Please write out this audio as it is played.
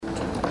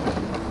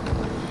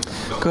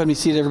ahead and be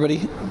seated,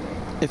 everybody,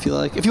 if you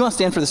like. If you want to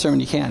stand for the sermon,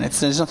 you can.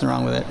 There's nothing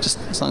wrong with it, just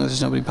as long as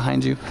there's nobody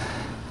behind you.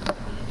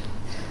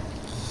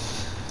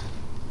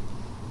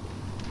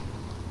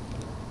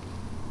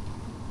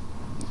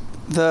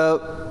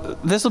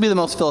 This will be the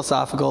most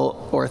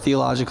philosophical or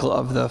theological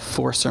of the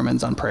 4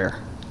 sermons on prayer.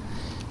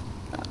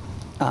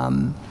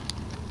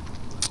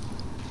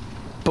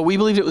 But we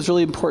believed it was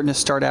really important to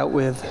start out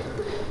with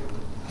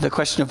the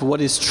question of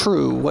what is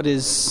true. What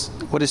is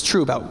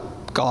true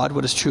about God?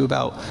 What is true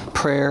about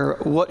prayer?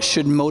 What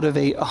should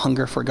motivate a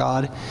hunger for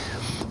God?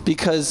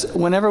 Because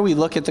whenever we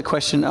look at the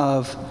question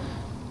of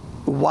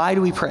why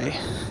do we pray,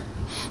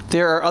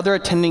 there are other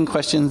attending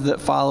questions that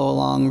follow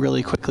along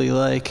really quickly,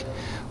 like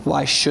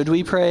why should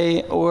we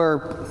pray?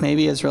 Or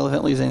maybe as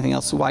relevantly as anything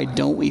else, why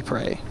don't we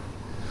pray?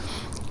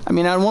 I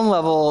mean, on one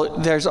level,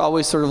 there's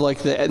always sort of like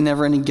the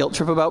never-ending guilt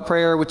trip about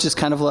prayer, which is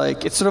kind of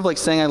like, it's sort of like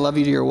saying I love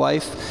you to your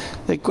wife.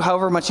 Like,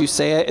 however much you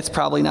say it, it's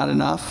probably not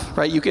enough,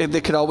 right?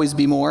 There could always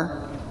be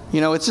more.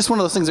 You know, it's just one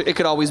of those things, it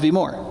could always be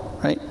more,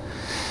 right?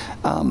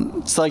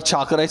 It's like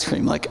chocolate ice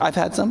cream. Like, I've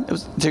had some.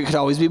 There could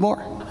always be more,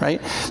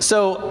 right?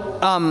 So,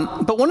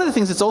 but one of the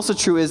things that's also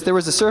true is there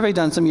was a survey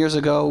done some years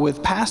ago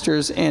with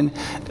pastors, and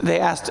they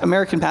asked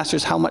American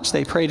pastors how much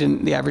they prayed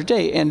in the average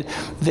day, and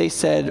they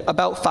said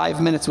about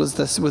 5 minutes was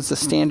the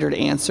standard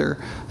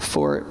answer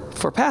for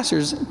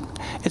pastors.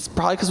 It's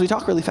probably because we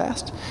talk really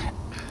fast.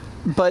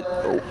 But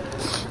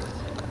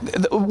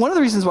one of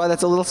the reasons why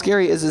that's a little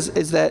scary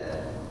is that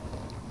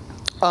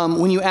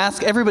when you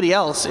ask everybody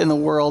else in the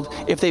world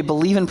if they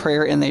believe in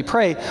prayer and they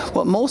pray,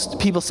 what most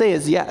people say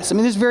is yes. I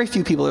mean, there's very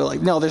few people who are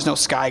like, no, there's no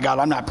sky God,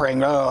 I'm not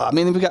praying. I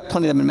mean, we've got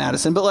plenty of them in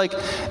Madison. But like,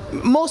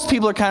 most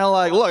people are kind of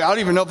like, look, I don't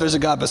even know if there's a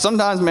God, but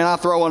sometimes, man, I'll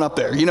throw one up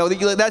there. You know,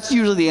 that's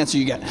usually the answer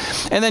you get.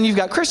 And then you've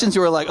got Christians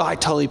who are like, oh, I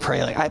totally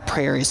pray. Like,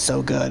 prayer is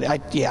so good.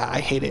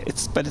 I hate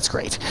it. But it's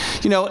great.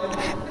 You know,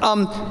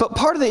 but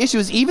part of the issue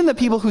is even the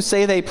people who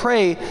say they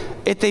pray,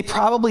 they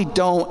probably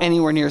don't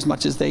anywhere near as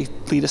much as they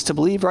lead us to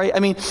believe, right? I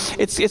mean,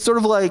 it's sort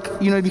of like,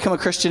 you become a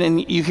Christian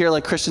and you hear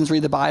like Christians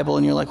read the Bible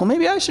and you're like, well,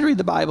 maybe I should read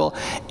the Bible.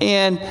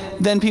 And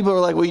then people are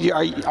like, well,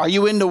 are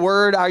you into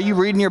Word? Are you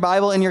reading your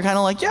Bible? And you're kind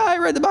of like, yeah, I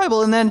read the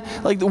Bible. And then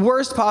like the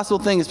worst possible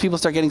thing is people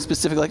start getting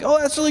specific, like, oh,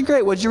 that's really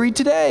great. What'd you read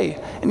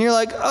today? And you're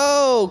like,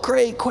 oh,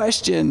 great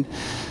question.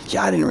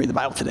 Yeah, I didn't read the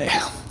Bible today.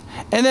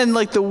 And then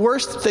like the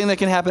worst thing that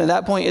can happen at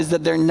that point is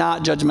that they're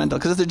not judgmental.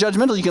 Because if they're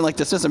judgmental, you can like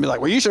dismiss them and be like,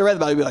 well, you should have read the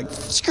Bible. You'd be like,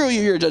 screw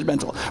you, you're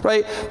judgmental,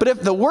 right? But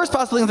if the worst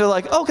possible thing is they're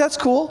like, oh, that's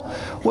cool.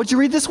 What'd you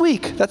read this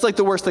week? That's like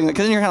the worst thing.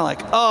 Because then you're kind of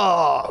like,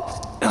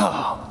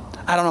 oh,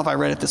 I don't know if I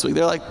read it this week.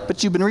 They're like,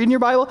 but you've been reading your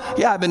Bible?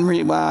 Yeah, I've been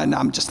reading. Well, no,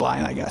 I'm just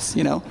lying, I guess,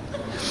 you know.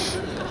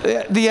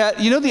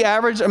 The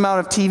average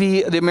amount of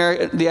TV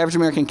the average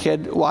American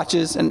kid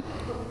watches in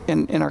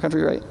our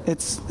country, right?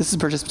 This is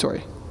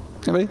participatory.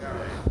 Anybody?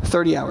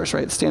 30 hours,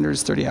 right? The standard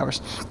is 30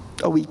 hours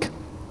a week.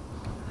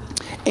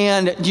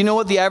 And do you know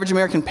what the average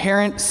American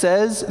parent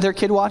says their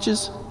kid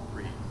watches?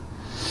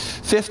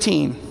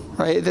 15,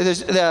 right?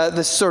 There's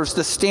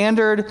the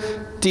standard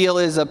deal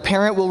is a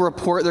parent will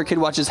report their kid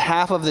watches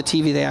half of the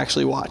TV they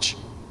actually watch,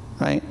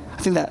 right?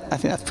 I think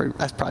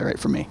that's probably right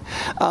for me.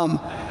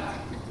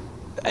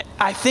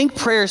 I think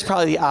prayer is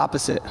probably the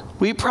opposite.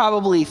 We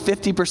probably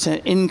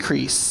 50%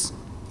 increase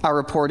our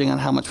reporting on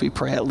how much we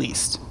pray at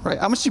least, right?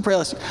 How much do you pray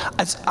last week?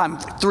 I'm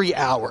 3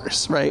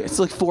 hours, right? It's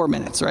like 4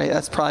 minutes, right?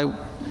 That's probably,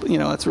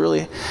 it's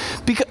really,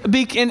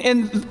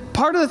 and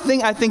part of the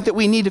thing I think that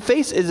we need to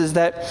face is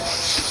that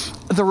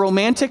the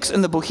romantics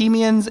and the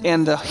bohemians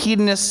and the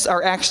hedonists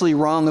are actually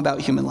wrong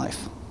about human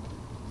life,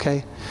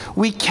 okay?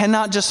 We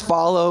cannot just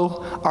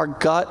follow our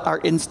gut,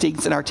 our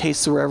instincts, and our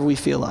tastes wherever we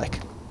feel like.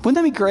 Wouldn't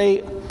that be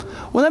great?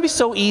 Wouldn't that be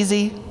so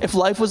easy if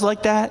life was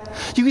like that?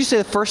 You could just say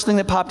the first thing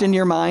that popped into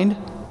your mind.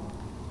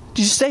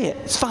 You just say it.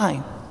 It's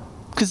fine.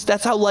 Because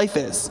that's how life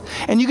is.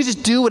 And you could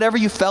just do whatever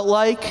you felt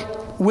like,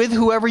 with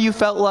whoever you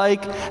felt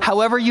like,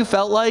 however you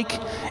felt like,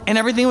 and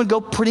everything would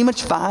go pretty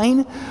much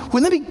fine.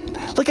 Wouldn't that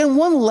be, like on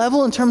one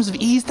level in terms of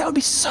ease, that would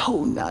be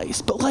so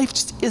nice. But life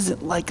just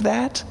isn't like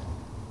that.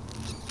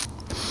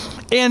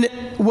 And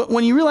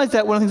when you realize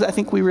that, one of the things I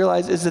think we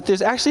realize is that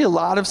there's actually a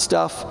lot of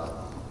stuff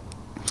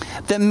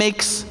that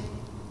makes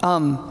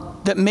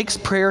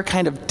prayer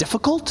kind of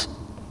difficult.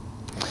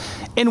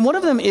 And one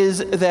of them is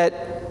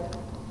that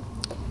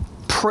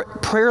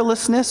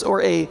prayerlessness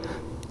or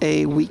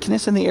a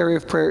weakness in the area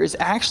of prayer is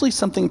actually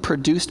something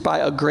produced by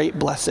a great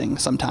blessing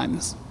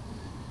sometimes.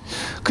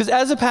 Because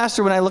as a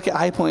pastor, when I look at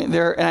High Point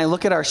there and I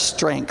look at our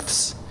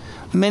strengths,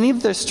 many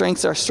of their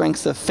strengths are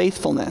strengths of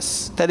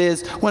faithfulness. That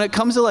is, when it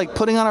comes to like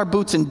putting on our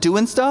boots and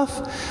doing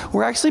stuff,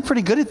 we're actually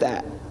pretty good at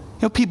that.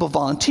 People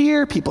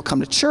volunteer, people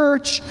come to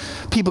church,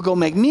 people go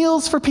make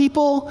meals for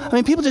people. I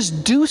mean, people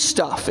just do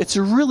stuff. It's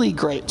really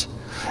great.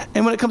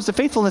 And when it comes to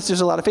faithfulness,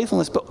 there's a lot of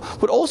faithfulness.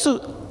 But also,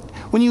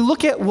 when you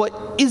look at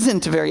what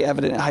isn't very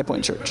evident at High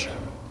Point Church,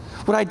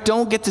 what I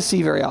don't get to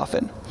see very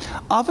often,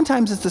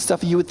 oftentimes it's the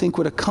stuff you would think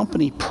would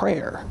accompany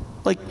prayer.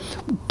 Like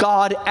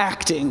God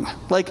acting.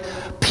 Like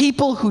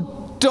people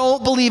who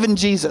don't believe in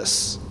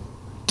Jesus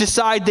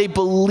decide they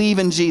believe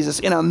in Jesus,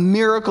 and a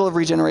miracle of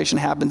regeneration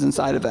happens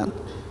inside of them.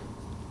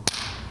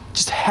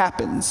 Just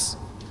happens.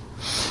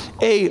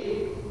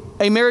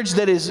 A marriage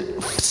that is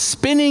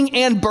spinning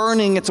and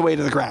burning its way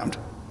to the ground,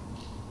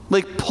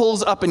 like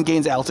pulls up and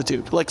gains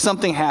altitude, like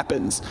something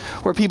happens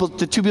where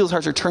the two people's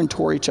hearts are turned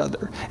toward each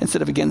other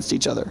instead of against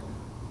each other.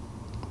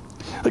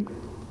 Like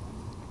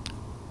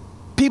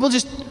people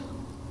just,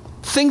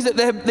 things that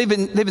they've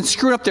been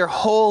screwing up their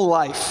whole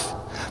life.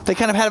 They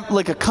kind of have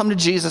like a come to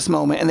Jesus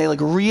moment, and they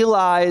like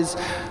realize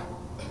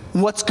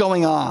what's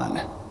going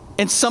on,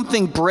 and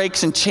something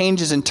breaks and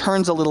changes and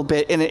turns a little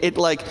bit, and it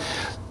like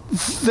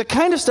the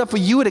kind of stuff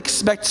where you would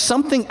expect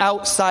something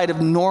outside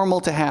of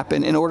normal to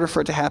happen in order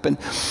for it to happen.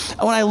 And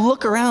when I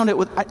look around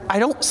I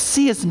don't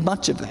see as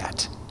much of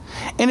that.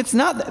 And it's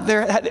not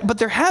that but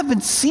there have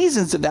been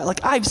seasons of that.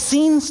 Like I've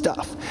seen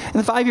stuff in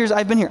the 5 years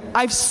I've been here.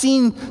 I've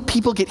seen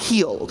people get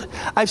healed.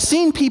 I've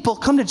seen people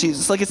come to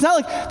Jesus. Like it's not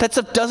like that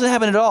stuff doesn't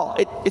happen at all.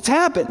 It's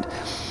happened.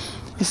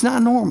 It's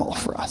not normal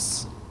for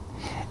us.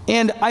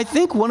 And I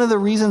think one of the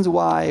reasons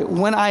why,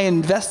 when I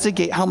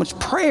investigate how much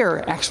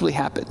prayer actually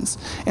happens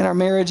in our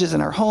marriages,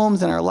 in our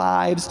homes, in our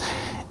lives,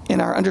 in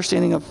our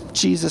understanding of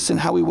Jesus and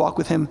how we walk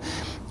with him,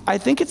 I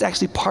think it's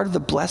actually part of the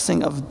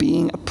blessing of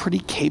being a pretty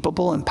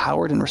capable,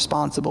 empowered, and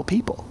responsible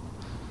people.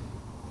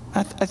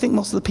 I think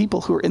most of the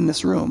people who are in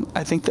this room,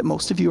 I think that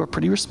most of you are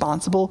pretty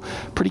responsible,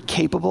 pretty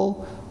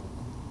capable,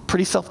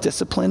 pretty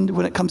self-disciplined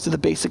when it comes to the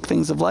basic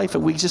things of life,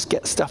 and we just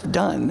get stuff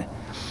done.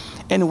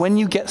 And when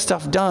you get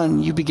stuff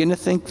done, you begin to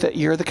think that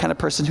you're the kind of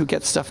person who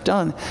gets stuff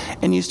done,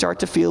 and you start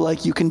to feel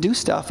like you can do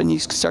stuff, and you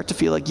start to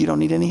feel like you don't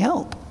need any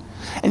help.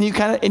 And you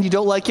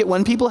don't like it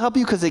when people help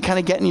you because they kind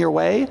of get in your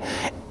way,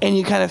 and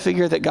you kind of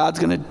figure that God's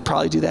going to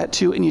probably do that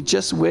too, and you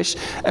just wish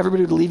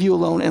everybody would leave you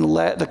alone and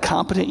let the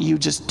competent you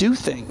just do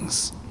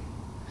things.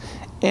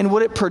 And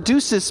what it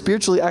produces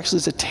spiritually actually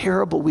is a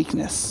terrible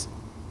weakness.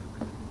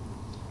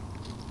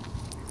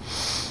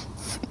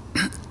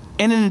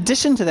 And in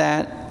addition to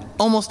that,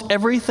 almost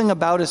everything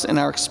about us and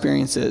our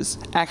experiences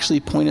actually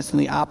point us in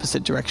the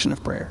opposite direction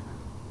of prayer.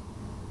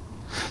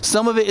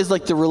 Some of it is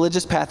like the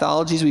religious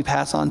pathologies we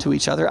pass on to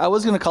each other. I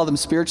was going to call them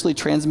spiritually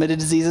transmitted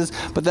diseases,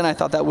 but then I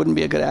thought that wouldn't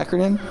be a good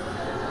acronym.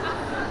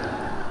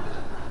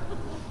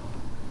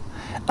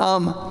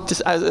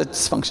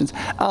 Dysfunctions.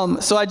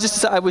 So I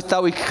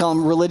thought we could call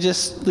them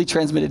religiously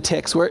transmitted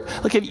tics, where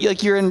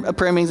like you're in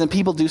prayer meetings and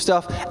people do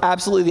stuff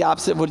absolutely the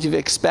opposite of what you'd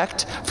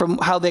expect from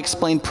how they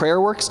explain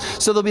prayer works.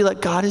 So they'll be like,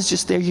 God is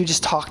just there. You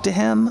just talk to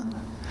him.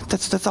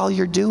 That's all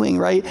you're doing,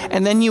 right?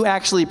 And then you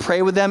actually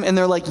pray with them, and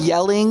they're like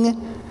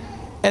yelling,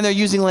 and they're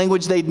using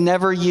language they'd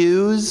never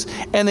use,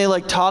 and they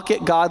like talk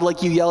at God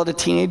like you yell at a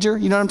teenager.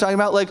 You know what I'm talking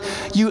about? Like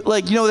you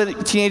know that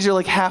a teenager,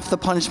 like half the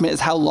punishment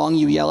is how long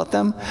you yell at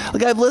them.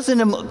 Like I've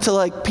listened to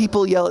like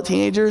people yell at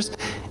teenagers,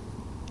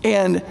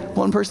 and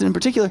one person in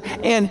particular,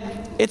 and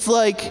it's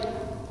like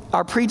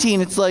our preteen,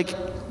 it's like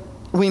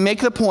we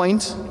make the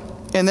point,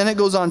 and then it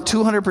goes on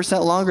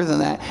 200% longer than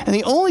that. And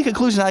the only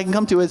conclusion I can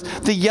come to is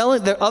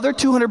the other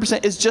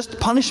 200% is just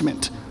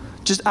punishment.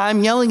 Just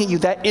I'm yelling at you,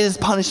 that is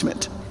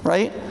punishment,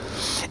 right?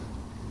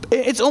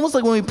 It's almost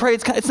like when we pray,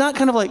 it's not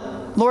kind of like,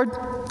 Lord,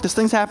 this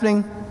thing's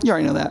happening. You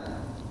already know that.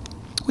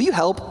 Will you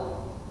help?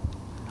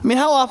 I mean,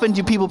 how often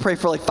do people pray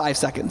for like 5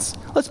 seconds?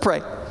 Let's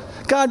pray.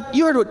 God,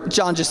 you heard what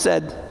John just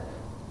said.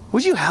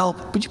 Would you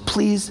help? Would you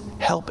please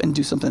help and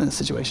do something in this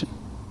situation?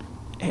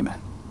 Amen.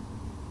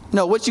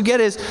 No, what you get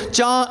is,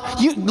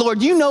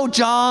 Lord, you know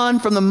John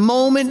from the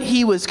moment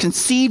he was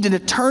conceived in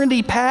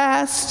eternity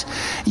past.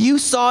 You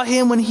saw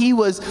him when he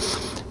was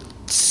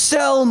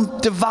cell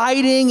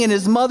dividing in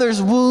his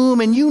mother's womb,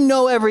 and you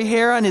know every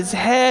hair on his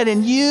head,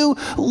 and you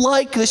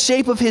like the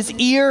shape of his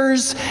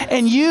ears,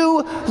 and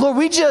you, Lord,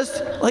 we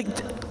just like,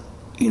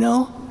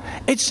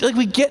 it's like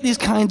we get these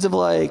kinds of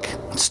like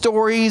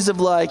stories of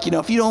like,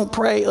 if you don't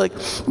pray, like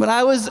when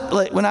I was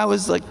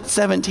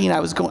 17,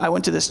 I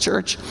went to this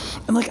church,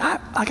 and like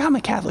I'm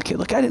a Catholic kid,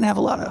 like I didn't have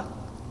a lot of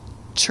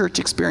church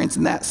experience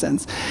in that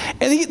sense.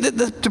 And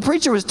the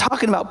preacher was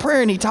talking about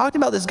prayer, and he talked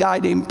about this guy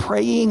named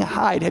Praying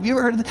Hyde. Have you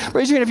ever heard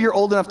raise your hand if you're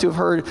old enough to have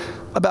heard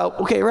about,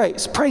 okay, right,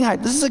 so Praying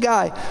Hyde. This is a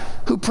guy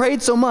who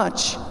prayed so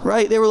much,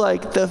 right? They were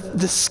like,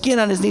 the skin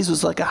on his knees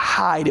was like a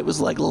hide. It was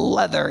like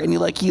leather. And he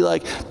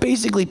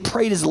basically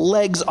prayed his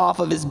legs off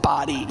of his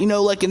body,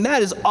 and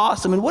that is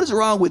awesome. And what is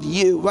wrong with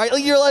you, right?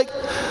 Like, you're like,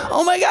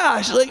 oh my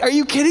gosh, like, are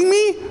you kidding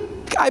me?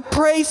 I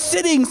pray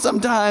sitting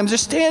sometimes or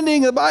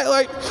standing, and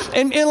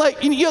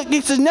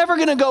it's never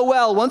going to go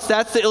well. Once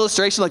that's the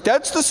illustration, like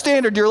that's the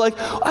standard, you're like,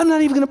 I'm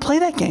not even going to play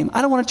that game.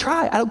 I don't want to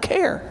try. I don't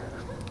care,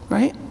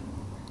 right?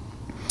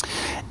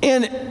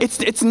 And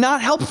it's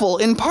not helpful.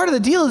 And part of the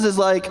deal is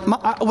like,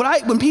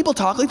 when people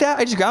talk like that,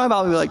 I just grab my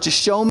Bible and be like,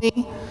 just show me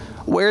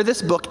where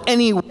this book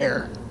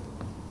anywhere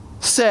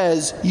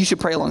says you should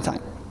pray a long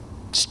time.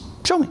 Just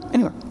show me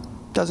anywhere.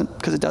 Doesn't,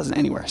 because it doesn't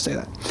anywhere say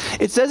that.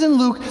 It says in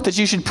Luke that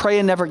you should pray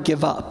and never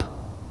give up.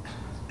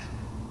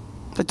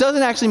 That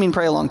doesn't actually mean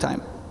pray a long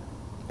time.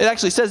 It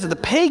actually says that the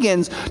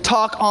pagans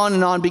talk on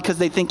and on because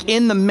they think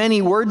in the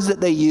many words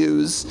that they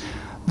use,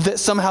 that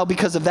somehow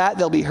because of that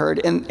they'll be heard,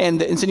 and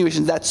the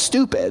insinuation is that's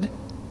stupid,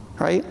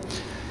 right?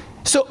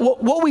 So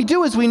what we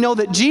do is we know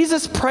that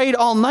Jesus prayed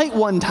all night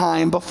one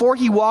time before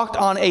he walked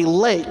on a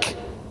lake.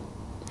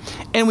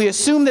 And we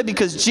assume that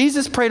because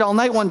Jesus prayed all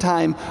night one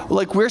time,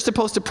 like we're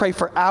supposed to pray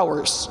for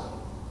hours,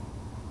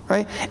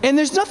 right? And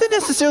there's nothing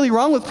necessarily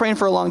wrong with praying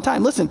for a long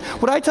time. Listen,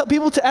 what I tell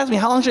people to ask me,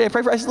 how long should I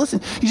pray for? I say,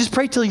 listen, you just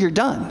pray till you're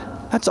done.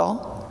 That's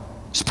all.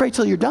 Just pray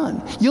till you're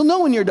done. You'll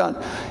know when you're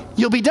done.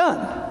 You'll be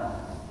done,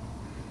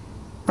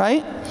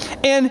 right?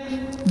 And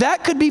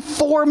that could be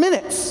 4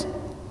 minutes.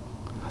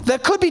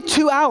 That could be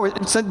 2 hours.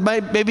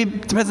 Maybe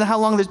depends on how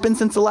long there's been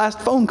since the last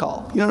phone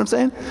call. You know what I'm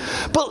saying?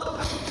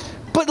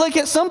 But like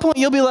at some point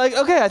you'll be like,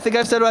 okay, I think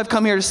I've said what I've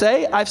come here to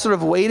say. I've sort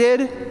of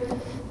waited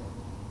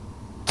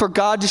for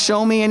God to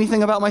show me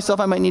anything about myself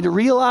I might need to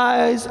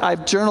realize.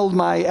 I've journaled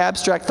my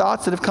abstract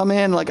thoughts that have come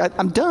in. Like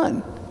I'm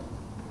done,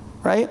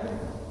 right?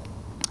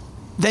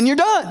 Then you're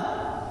done.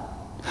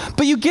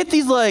 But you get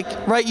these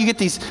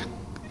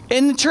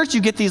in the church,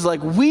 you get these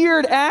like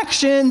weird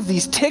actions,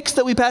 these tics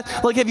that we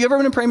pass. Like, have you ever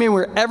been in a prayer meeting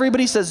where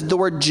everybody says the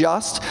word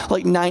just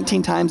like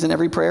 19 times in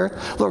every prayer?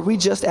 Lord, we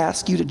just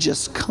ask you to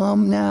just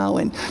come now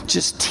and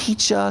just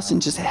teach us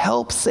and just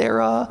help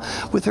Sarah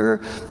with her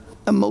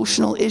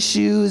emotional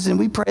issues. And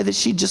we pray that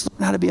she'd just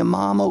learn how to be a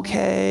mom,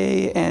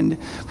 okay? And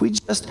we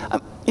just,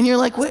 and you're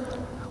like, what?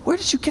 Where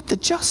did you get the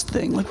just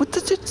thing? Like, what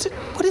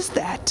is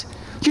that?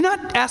 You're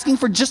not asking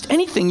for just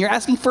anything. You're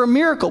asking for a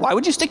miracle. Why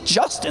would you stick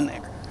just in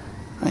there,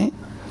 right?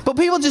 But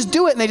people just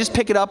do it and they just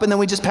pick it up and then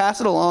we just pass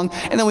it along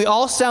and then we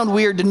all sound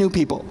weird to new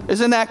people.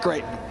 Isn't that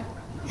great?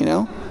 You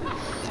know?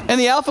 In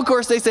the Alpha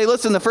course, they say,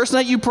 listen, the first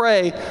night you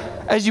pray,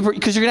 because you're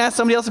going to ask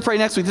somebody else to pray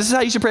next week, this is how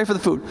you should pray for the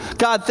food.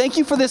 God, thank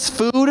you for this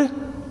food.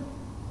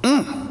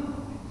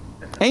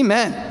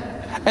 Amen.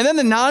 And then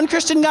the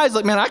non-Christian guy's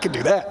like, man, I could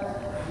do that.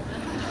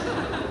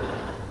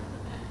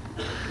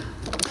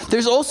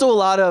 There's also a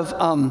lot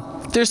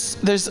of... There's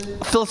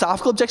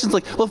philosophical objections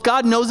like, well, if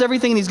God knows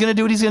everything and he's going to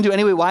do what he's going to do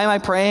anyway, why am I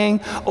praying?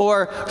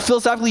 Or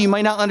philosophically, you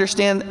might not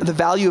understand the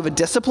value of a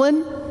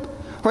discipline,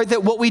 right?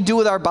 That what we do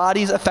with our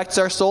bodies affects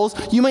our souls.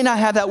 You might not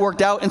have that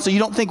worked out, and so you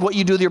don't think what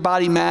you do with your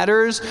body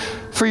matters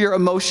for your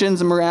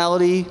emotions and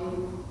morality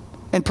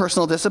and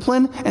personal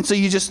discipline, and so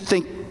you just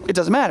think it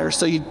doesn't matter,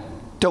 so you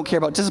don't care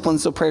about discipline,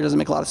 so prayer doesn't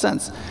make a lot of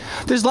sense.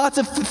 There's lots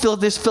of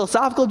there's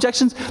philosophical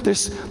objections.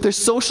 There's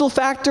social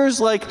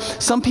factors, like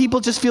some people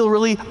just feel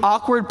really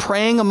awkward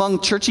praying among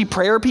churchy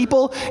prayer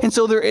people, and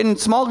so they're in a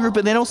small group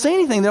and they don't say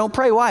anything. They don't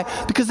pray. Why?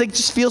 Because they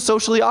just feel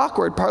socially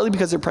awkward, partly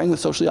because they're praying with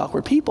socially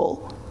awkward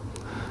people.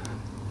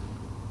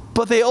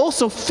 But they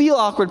also feel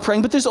awkward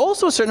praying, but there's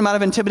also a certain amount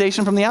of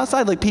intimidation from the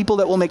outside, like people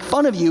that will make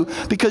fun of you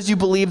because you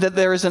believe that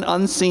there is an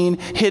unseen,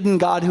 hidden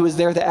God who is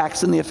there that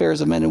acts in the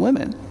affairs of men and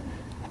women.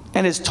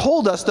 And has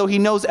told us, though he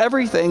knows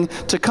everything,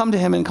 to come to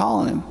him and call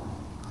on him.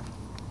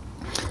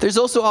 There's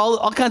also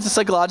all kinds of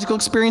psychological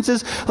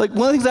experiences. Like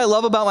one of the things I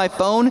love about my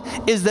phone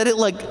is that it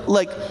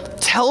like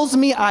tells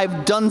me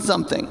I've done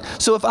something.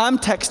 So if I'm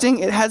texting,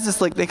 it has this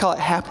they call it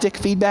haptic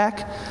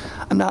feedback.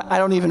 I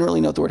don't even really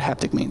know what the word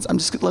haptic means. Can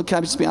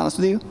I just be honest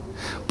with you?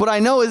 What I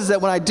know is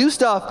that when I do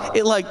stuff,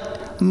 it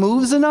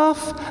moves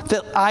enough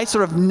that I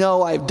sort of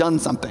know I've done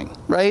something,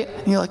 right?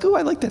 And you're like, oh,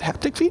 I like that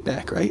haptic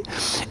feedback, right?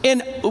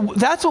 And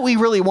that's what we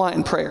really want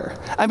in prayer.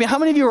 I mean, how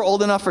many of you are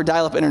old enough for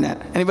dial-up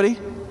internet? Anybody?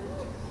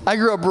 I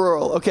grew up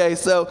rural, okay?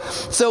 So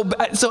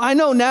I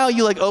know now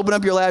you open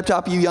up your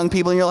laptop, you young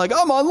people, and you're like,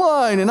 I'm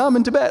online and I'm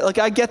in Tibet.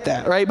 I get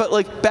that, right?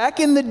 But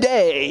back in the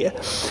day,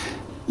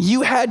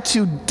 you had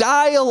to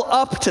dial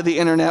up to the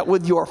internet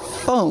with your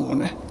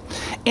phone.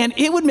 And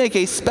it would make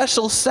a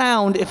special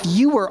sound if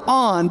you were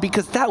on,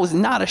 because that was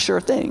not a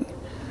sure thing.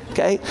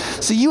 Okay?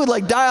 So you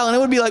would dial and it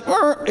would be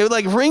it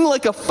would ring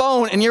like a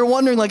phone, and you're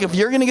wondering if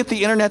you're gonna get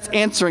the internet's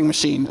answering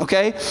machine,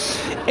 okay?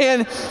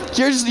 And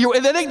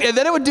and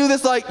then it would do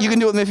this you can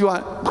do it with me if you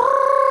want.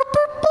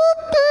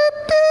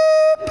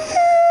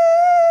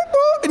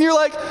 And you're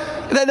like,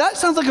 that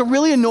sounds like a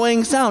really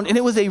annoying sound. And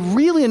it was a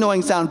really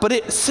annoying sound, but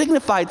it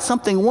signified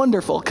something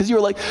wonderful because you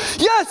were like,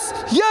 yes,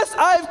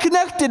 I've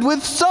connected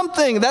with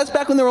something. That's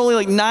back when there were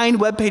only 9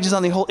 web pages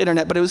on the whole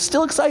internet, but it was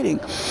still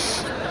exciting.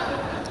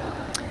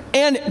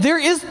 And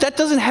that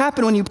doesn't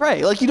happen when you pray.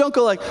 You don't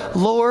go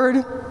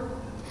Lord,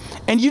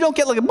 and you don't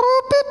get a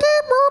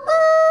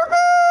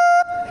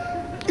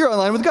you're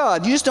online with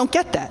God. You just don't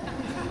get that.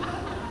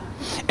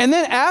 And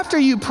then after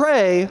you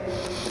pray,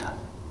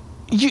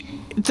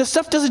 the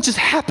stuff doesn't just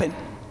happen.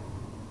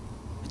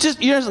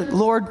 You're just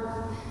Lord,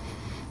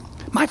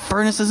 my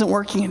furnace isn't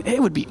working, and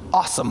it would be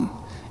awesome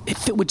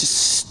if it would just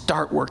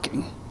start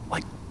working,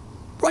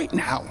 right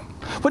now.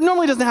 What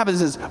normally doesn't happen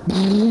is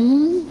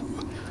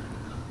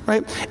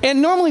right?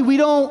 And normally we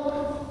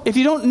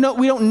don't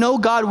know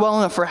God well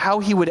enough for how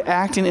he would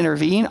act and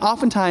intervene.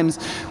 Oftentimes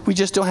we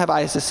just don't have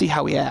eyes to see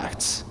how he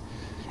acts.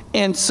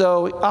 And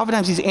so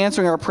oftentimes he's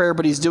answering our prayer,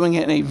 but he's doing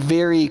it in a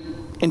very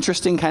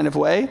interesting kind of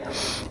way.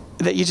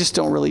 that you just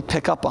don't really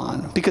pick up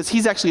on, because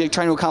he's actually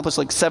trying to accomplish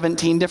like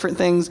 17 different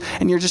things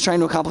and you're just trying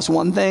to accomplish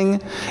one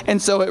thing.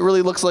 And so it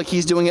really looks like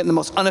he's doing it in the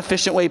most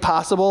inefficient way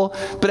possible,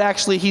 but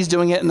actually he's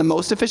doing it in the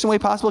most efficient way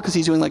possible because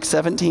he's doing like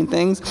 17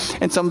 things,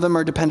 and some of them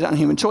are dependent on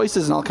human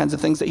choices and all kinds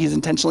of things that he's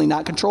intentionally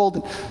not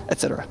controlled,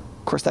 etc.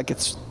 Of course, that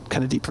gets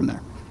kind of deep from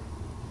there.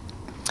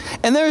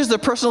 And there's the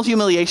personal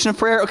humiliation of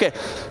prayer. Okay,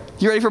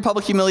 you ready for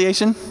public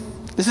humiliation?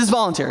 This is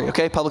voluntary,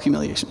 okay? Public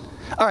humiliation.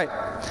 All right.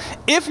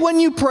 If when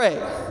you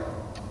pray,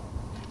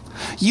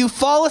 you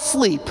fall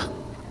asleep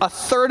a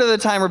third of the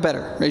time or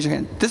better, raise your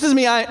hand. This is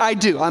me. I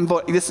do. I'm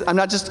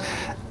not just.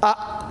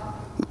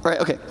 Right.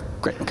 Okay.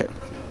 Great. Okay.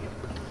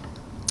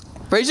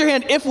 Raise your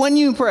hand if when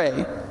you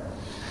pray,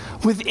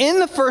 within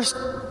the first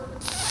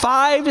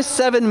 5 to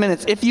 7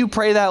 minutes, if you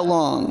pray that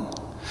long,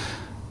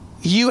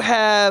 you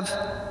have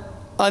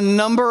a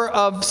number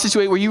of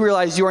situations where you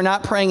realize you are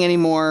not praying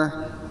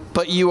anymore,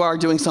 but you are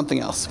doing something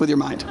else with your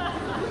mind.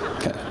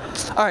 Okay.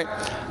 All right.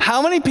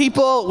 How many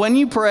people, when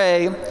you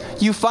pray,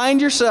 you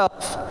find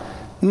yourself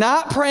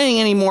not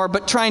praying anymore,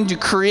 but trying to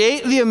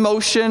create the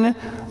emotion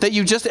that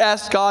you just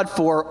asked God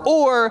for,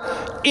 or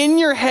in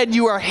your head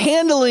you are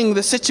handling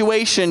the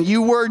situation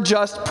you were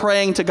just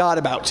praying to God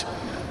about?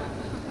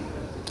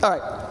 All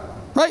right.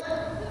 Right?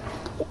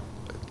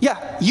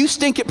 Yeah, you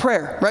stink at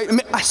prayer, right?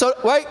 So,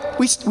 right?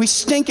 We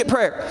stink at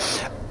prayer.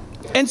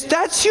 And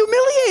that's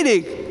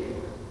humiliating.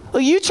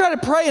 Like, you try to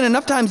pray, and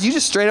enough times you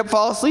just straight up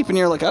fall asleep, and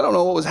you're like, I don't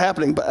know what was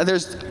happening, but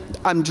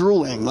I'm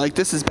drooling. Like,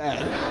 this is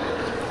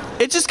bad.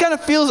 It just kind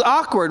of feels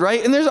awkward,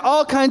 right? And there's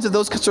all kinds of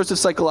those sorts of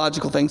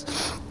psychological things.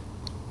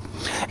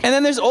 And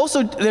then there's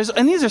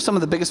and these are some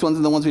of the biggest ones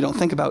and the ones we don't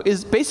think about,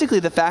 is basically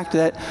the fact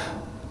that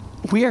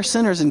we are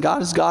sinners and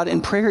God is God,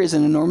 and prayer is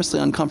an enormously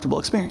uncomfortable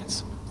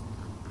experience.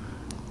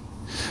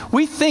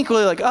 We think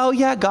really like, oh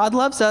yeah, God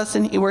loves us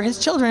and we're his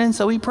children, and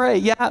so we pray.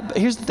 Yeah, but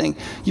here's the thing.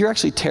 You're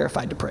actually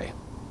terrified to pray.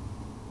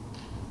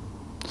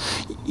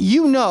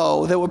 You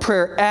know that what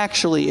prayer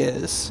actually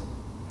is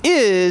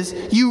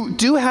you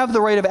do have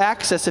the right of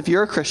access, if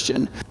you're a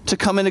Christian, to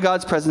come into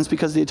God's presence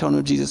because of the atonement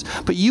of Jesus.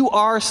 But you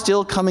are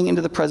still coming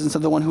into the presence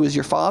of the one who is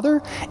your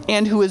Father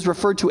and who is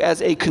referred to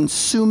as a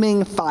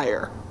consuming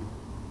fire.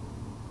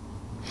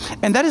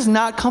 And that is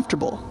not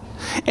comfortable.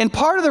 And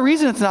part of the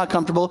reason it's not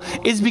comfortable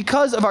is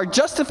because of our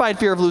justified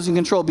fear of losing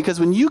control. Because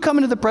when you come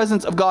into the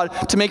presence of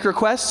God to make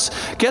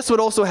requests, guess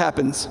what also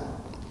happens?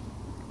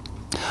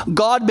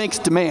 God makes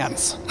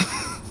demands.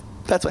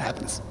 That's what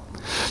happens.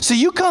 So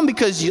you come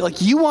because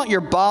you want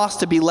your boss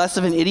to be less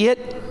of an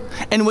idiot,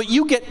 and what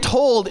you get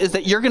told is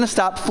that you're going to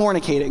stop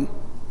fornicating.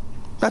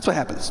 That's what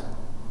happens.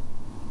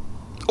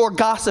 Or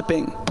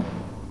gossiping.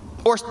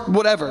 Or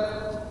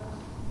whatever.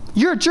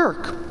 You're a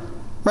jerk.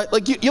 Right?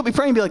 Like you'll be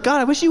praying and be like, God,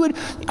 I wish you would.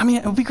 I mean,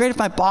 it would be great if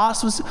my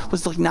boss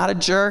was like not a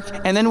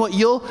jerk. And then what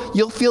you'll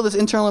feel this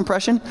internal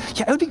impression.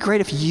 Yeah, it would be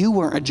great if you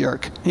weren't a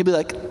jerk. And you'll be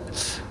like,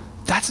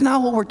 that's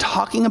not what we're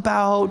talking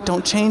about.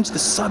 Don't change the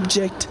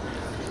subject.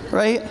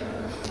 Right?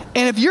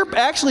 And if you're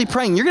actually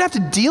praying, you're going to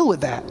have to deal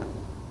with that.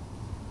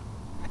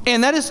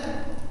 And that is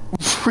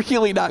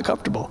really not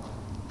comfortable.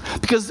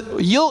 Because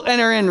you'll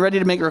enter in ready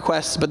to make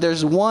requests, but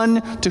there's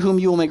one to whom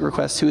you will make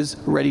requests who is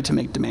ready to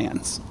make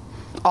demands.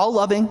 All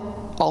loving,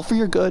 all for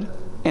your good,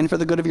 and for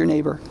the good of your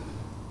neighbor.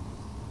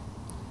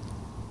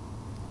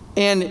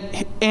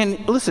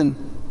 And listen,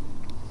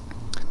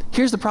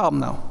 here's the problem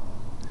though.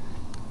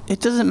 It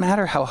doesn't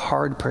matter how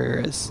hard prayer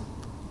is.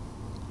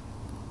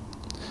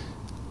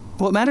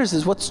 What matters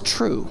is what's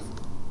true.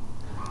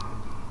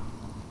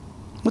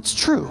 What's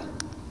true?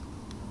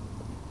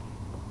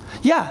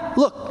 Yeah,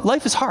 look,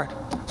 life is hard.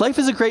 Life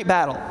is a great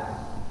battle.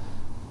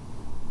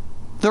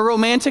 The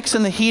romantics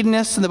and the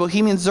hedonists and the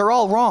bohemians, they're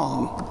all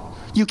wrong.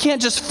 You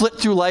can't just flit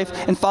through life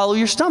and follow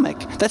your stomach.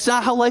 That's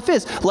not how life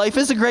is. Life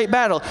is a great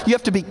battle. You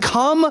have to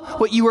become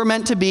what you were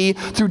meant to be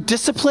through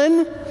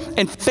discipline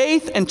and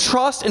faith and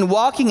trust and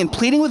walking and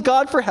pleading with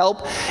God for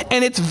help.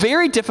 And it's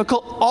very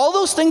difficult. All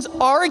those things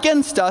are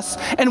against us,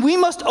 and we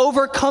must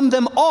overcome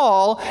them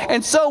all.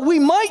 And so we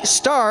might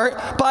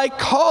start by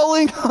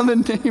calling on the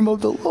name of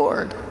the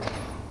Lord.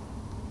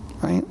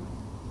 Right?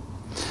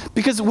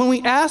 Because when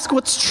we ask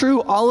what's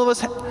true, all of us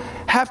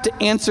have to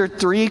answer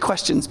 3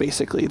 questions,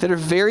 basically, that are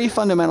very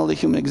fundamental to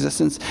human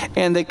existence,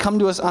 and they come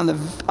to us on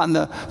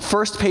the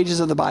first pages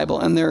of the Bible,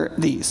 and they're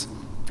these.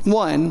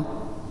 1,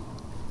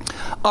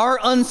 are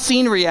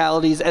unseen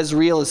realities as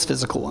real as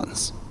physical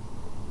ones?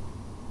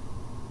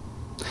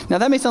 Now,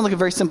 that may sound like a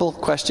very simple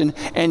question,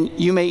 and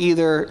you may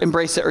either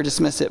embrace it or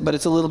dismiss it, but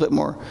it's a little bit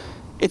more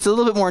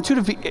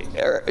intuitive,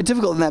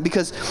 difficult than that,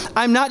 because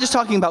I'm not just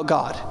talking about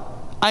God.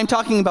 I'm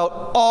talking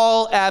about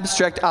all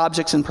abstract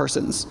objects and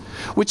persons,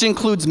 which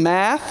includes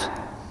math,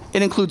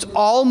 it includes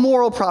all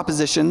moral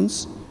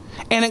propositions,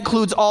 and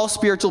includes all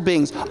spiritual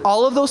beings.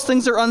 All of those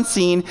things are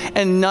unseen,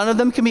 and none of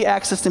them can be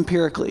accessed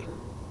empirically,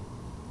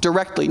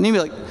 directly. And you'd be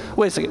like,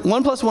 wait a second,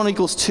 1 + 1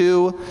 =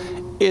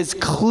 2 is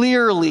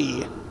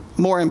clearly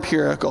more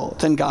empirical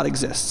than God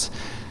exists.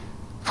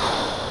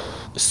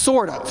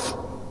 Sort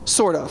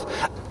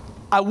of.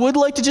 I would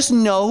like to just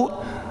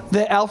note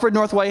that Alfred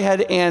North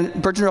Whitehead and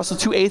Bertrand Russell,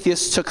 two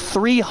atheists, took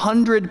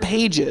 300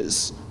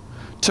 pages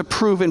to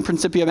prove in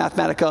Principia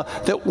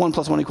Mathematica that 1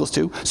 + 1 =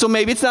 2. So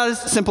maybe it's not as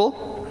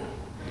simple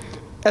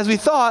as we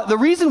thought. The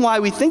reason why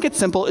we think it's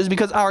simple is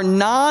because our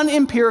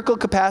non-empirical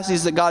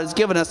capacities that God has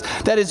given us,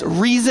 that is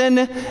reason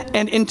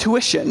and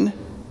intuition,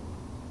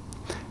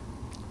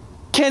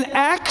 can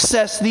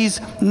access these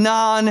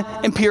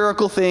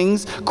non-empirical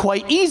things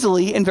quite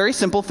easily, and very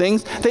simple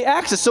things they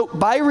access. So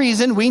by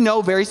reason, we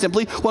know very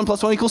simply 1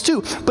 + 1 =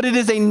 2. But it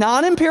is a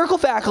non-empirical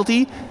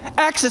faculty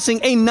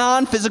accessing a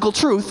non-physical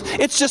truth.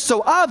 It's just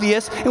so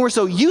obvious, and we're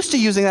so used to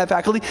using that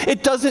faculty,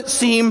 it doesn't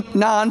seem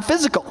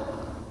non-physical.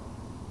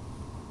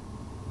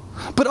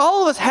 But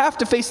all of us have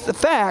to face the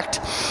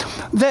fact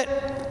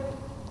that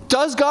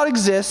does God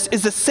exist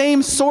is the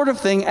same sort of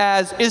thing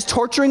as is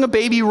torturing a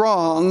baby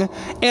wrong,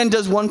 and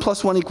does 1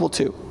 + 1 =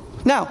 2.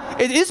 Now,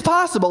 it is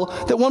possible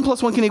that 1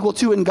 + 1 can equal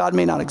 2 and God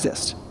may not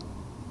exist.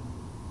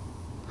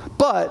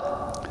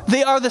 But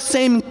they are the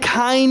same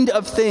kind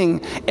of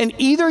thing, and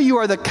either you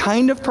are the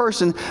kind of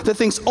person that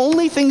thinks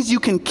only things you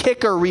can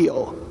kick are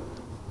real,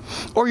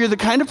 or you're the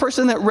kind of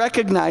person that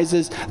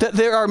recognizes that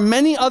there are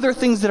many other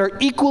things that are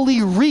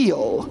equally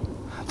real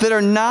that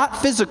are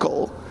not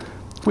physical.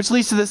 Which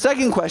leads to the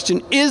second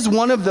question, is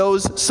one of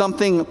those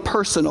something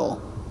personal?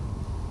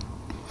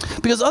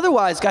 Because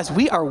otherwise, guys,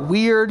 we are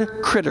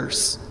weird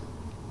critters.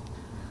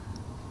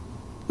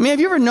 I mean,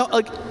 have you ever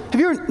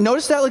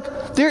noticed that?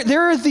 Like,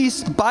 there are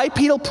these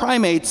bipedal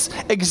primates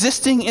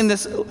existing in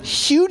this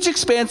huge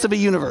expanse of a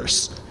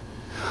universe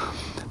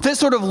that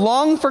sort of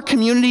long for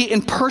community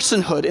and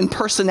personhood and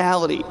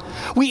personality.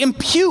 We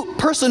impute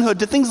personhood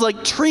to things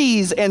like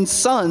trees and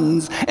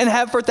suns and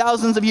have for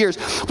thousands of years.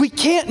 We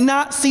can't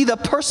not see the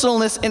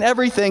personalness in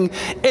everything,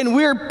 and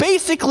we're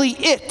basically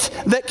it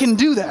that can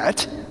do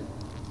that.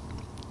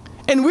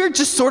 And we're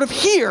just sort of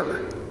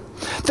here.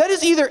 That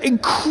is either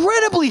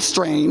incredibly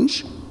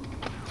strange,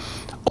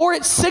 or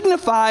it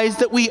signifies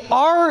that we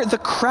are the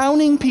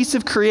crowning piece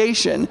of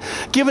creation,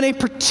 given a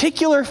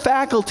particular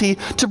faculty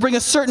to bring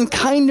a certain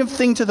kind of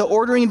thing to the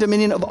ordering and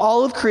dominion of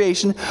all of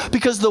creation,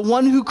 because the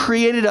one who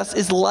created us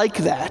is like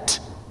that.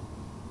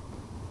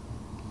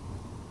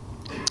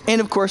 And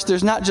of course,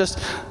 there's not just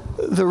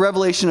the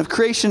revelation of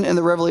creation and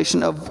the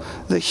revelation of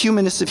the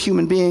humanness of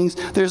human beings.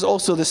 There's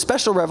also the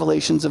special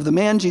revelations of the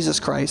man Jesus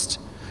Christ,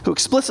 who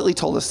explicitly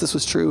told us this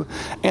was true,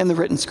 and the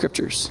written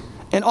scriptures.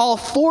 And all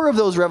four of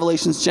those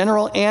revelations,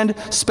 general and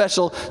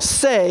special,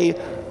 say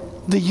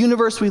the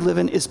universe we live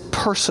in is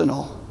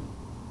personal.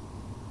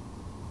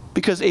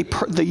 Because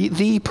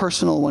the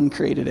personal one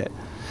created it.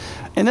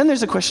 And then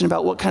there's a question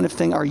about what kind of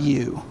thing are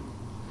you?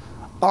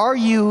 Are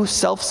you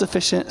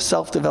self-sufficient,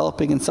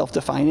 self-developing, and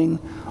self-defining,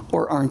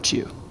 or aren't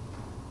you?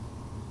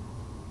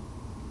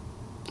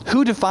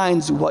 Who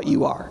defines what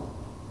you are?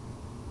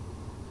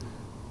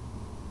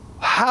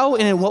 How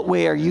and in what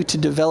way are you to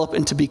develop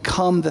and to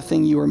become the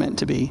thing you were meant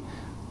to be?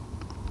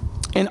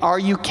 And are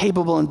you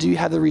capable, and do you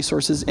have the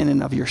resources in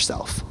and of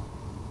yourself?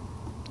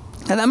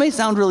 And that may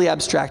sound really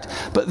abstract,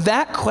 but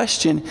that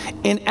question,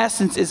 in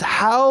essence, is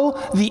how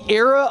the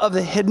era of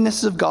the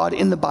hiddenness of God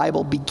in the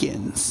Bible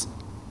begins.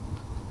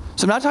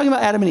 So I'm not talking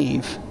about Adam and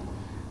Eve.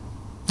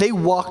 They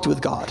walked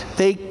with God.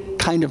 They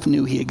kind of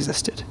knew he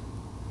existed.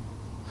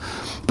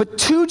 But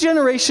 2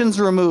 generations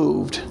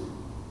removed,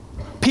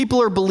 people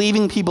are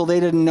believing people they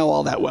didn't know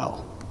all that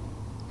well.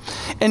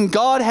 And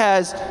God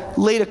has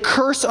laid a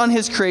curse on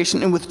his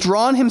creation and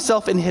withdrawn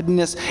himself in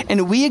hiddenness,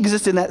 and we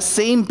exist in that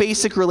same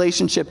basic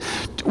relationship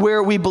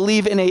where we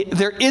believe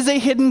there is a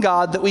hidden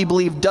God that we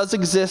believe does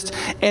exist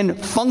and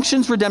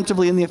functions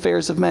redemptively in the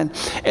affairs of men.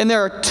 And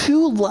there are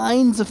 2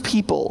 lines of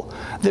people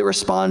that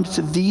respond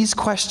to these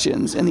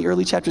questions in the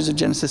early chapters of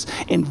Genesis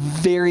in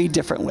very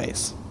different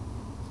ways.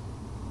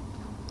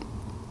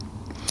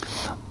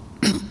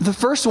 The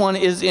first one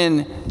is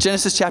in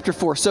Genesis chapter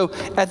 4. So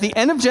at the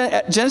end of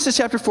Genesis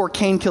chapter 4,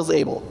 Cain kills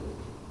Abel.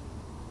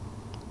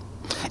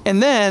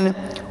 And then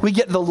we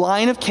get the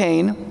line of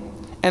Cain,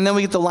 and then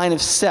we get the line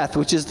of Seth,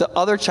 which is the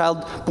other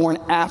child born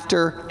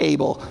after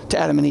Abel to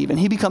Adam and Eve. And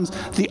he becomes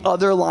the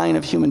other line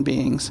of human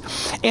beings.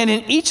 And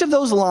in each of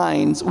those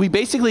lines, we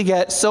basically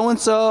get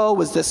so-and-so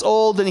was this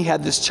old, then he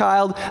had this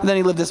child, and then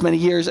he lived this many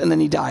years, and then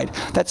he died.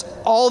 That's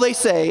all they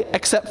say,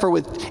 except for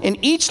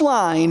in each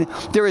line,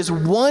 there is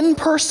one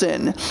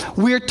person.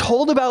 We're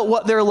told about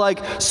what they're like,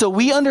 so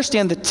we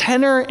understand the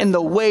tenor and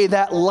the way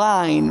that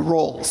line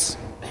rolls.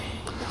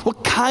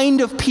 What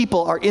kind of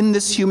people are in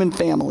this human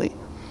family?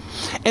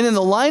 And in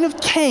the line of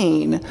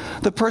Cain,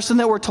 the person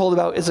that we're told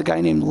about is a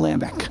guy named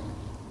Lamech.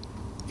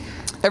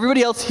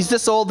 Everybody else, he's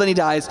this old, then he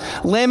dies.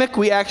 Lamech,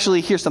 we actually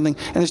hear something.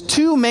 And there's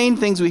 2 main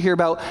things we hear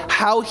about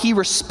how he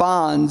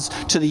responds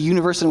to the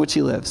universe in which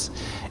he lives.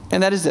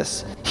 And that is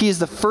this. He is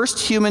the first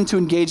human to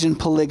engage in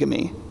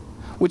polygamy,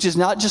 which is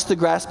not just the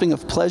grasping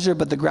of pleasure,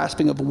 but the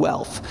grasping of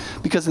wealth.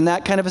 Because in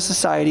that kind of a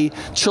society,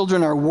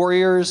 children are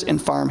warriors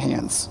and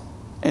farmhands.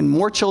 And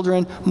more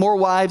children, more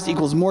wives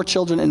equals more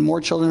children, and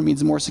more children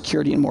means more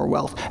security and more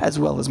wealth, as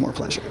well as more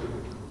pleasure.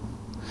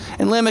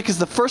 And Lamech is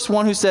the first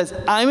one who says,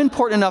 I'm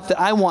important enough that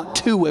I want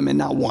 2 women,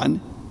 not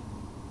 1.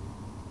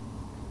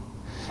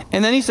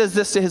 And then he says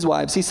this to his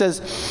wives. He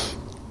says,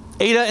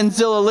 Ada and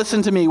Zillah,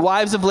 listen to me.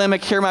 Wives of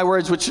Lamech, hear my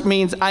words, which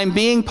means I'm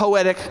being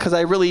poetic because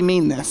I really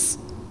mean this.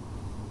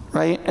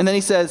 Right? And then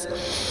he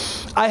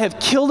says, I have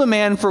killed a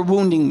man for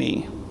wounding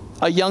me,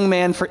 a young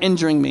man for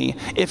injuring me.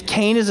 If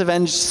Cain is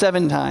avenged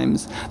 7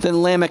 times,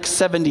 then Lamech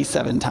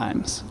 77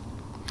 times.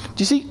 Do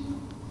you see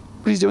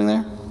what he's doing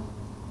there?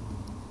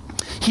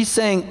 He's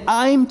saying,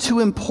 I'm too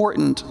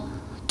important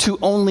to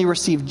only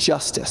receive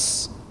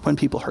justice when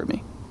people hurt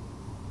me.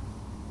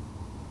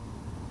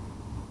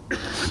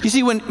 You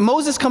see, when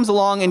Moses comes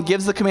along and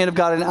gives the command of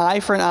God, an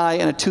eye for an eye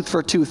and a tooth for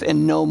a tooth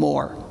and no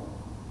more,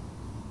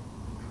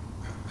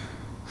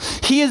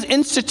 he is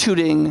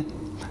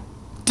instituting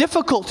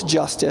difficult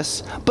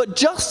justice, but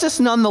justice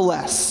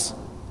nonetheless.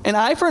 An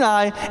eye for an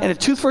eye and a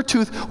tooth for a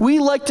tooth, we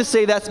like to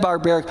say that's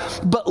barbaric,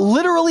 but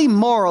literally,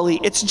 morally,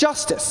 it's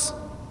justice.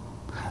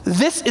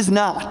 This is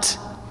not.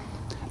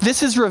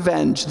 This is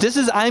revenge. This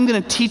is, I'm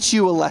going to teach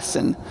you a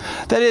lesson.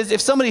 That is, if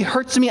somebody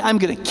hurts me, I'm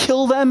going to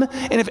kill them.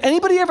 And if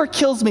anybody ever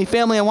kills me,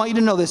 family, I want you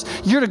to know this.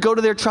 You're to go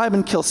to their tribe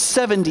and kill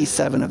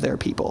 77 of their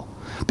people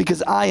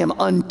because I am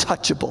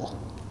untouchable.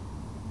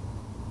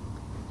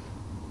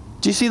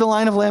 Do you see the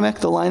line of Lamech,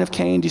 the line of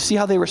Cain? Do you see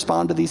how they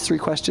respond to these 3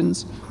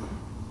 questions?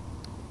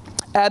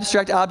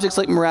 Abstract objects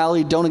like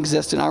morality don't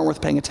exist and aren't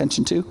worth paying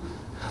attention to.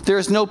 There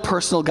is no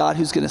personal God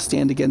who's going to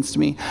stand against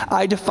me.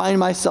 I define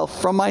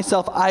myself from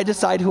myself. I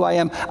decide who I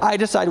am. I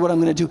decide what I'm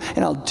going to do,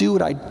 and I'll do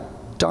what I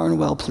darn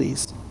well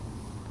please.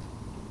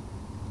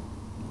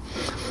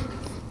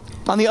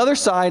 On the other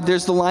side,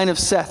 there's the line of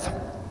Seth.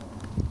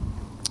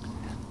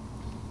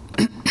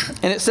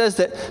 And it says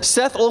that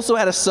Seth also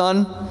had a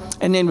son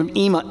and named him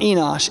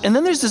Enosh. And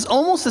then there's this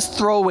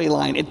throwaway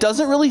line. It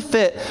doesn't really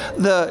fit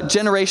the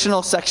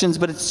generational sections,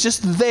 but it's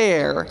just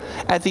there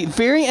at the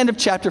very end of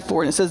chapter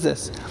 4. And it says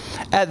this,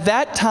 at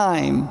that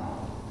time,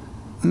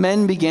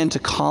 men began to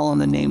call on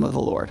the name of the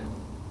Lord.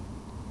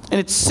 And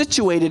it's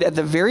situated at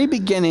the very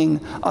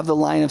beginning of the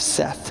line of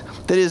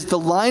Seth. That is the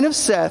line of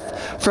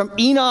Seth from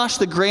Enosh,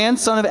 the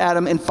grandson of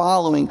Adam, and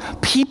following.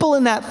 People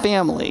in that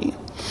family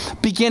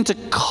began to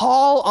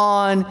call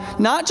on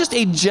not just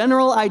a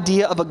general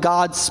idea of a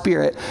God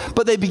spirit,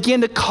 but they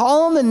began to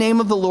call on the name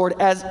of the Lord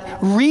as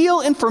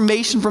real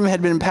information from him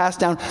had been passed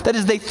down. That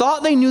is, they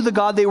thought they knew the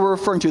God they were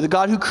referring to, the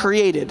God who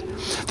created,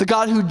 the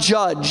God who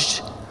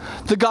judged,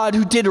 the God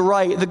who did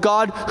right, the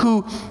God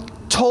who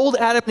told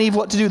Adam and Eve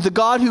what to do, the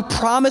God who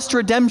promised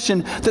redemption,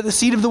 that the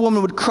seed of the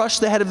woman would crush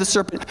the head of the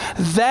serpent.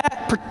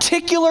 That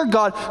particular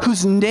God,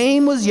 whose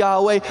name was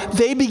Yahweh,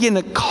 they began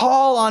to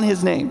call on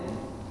his name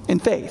in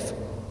faith.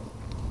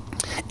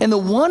 And the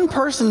one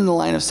person in the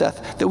line of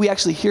Seth that we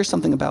actually hear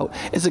something about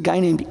is a guy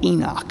named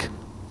Enoch.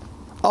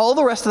 All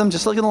the rest of them,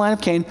 just like in the line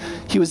of Cain,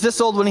 he was this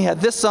old when he had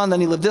this son,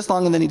 then he lived this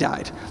long, and then he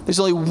died. There's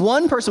only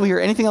one person we hear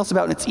anything else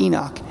about, and it's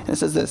Enoch. And it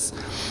says this,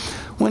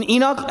 when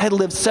Enoch had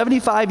lived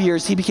 75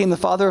 years, he became the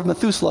father of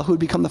Methuselah, who would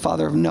become the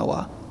father of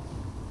Noah.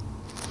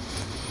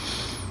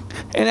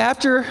 And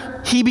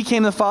after he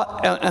became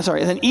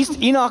then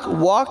Enoch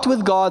walked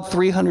with God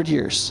 300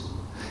 years.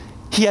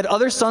 He had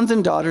other sons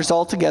and daughters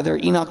altogether.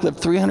 Enoch lived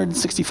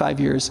 365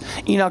 years.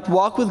 Enoch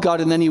walked with God,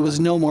 and then he was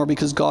no more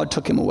because God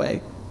took him away.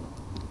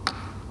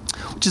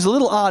 Which is a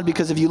little odd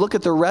because if you look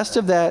at the rest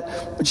of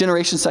that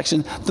generation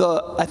section,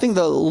 I think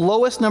the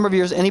lowest number of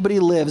years anybody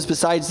lives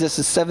besides this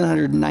is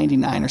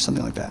 799 or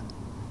something like that.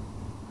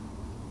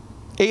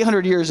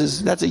 800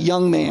 years that's a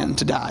young man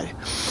to die.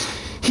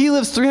 He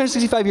lives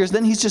 365 years,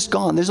 then he's just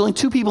gone. There's only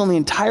 2 people in the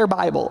entire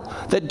Bible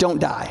that don't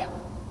die.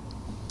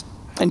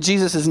 And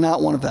Jesus is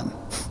not one of them.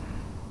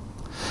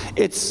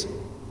 It's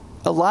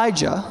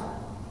Elijah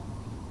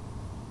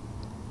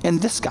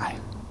and this guy.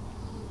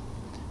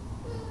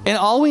 And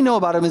all we know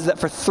about him is that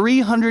for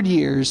 300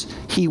 years,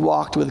 he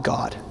walked with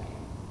God.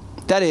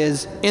 That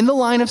is, in the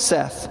line of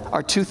Seth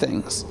are 2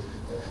 things,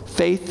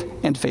 faith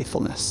and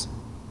faithfulness.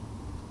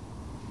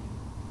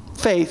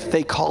 Faith,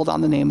 they called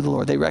on the name of the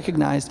Lord. They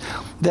recognized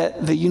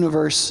that the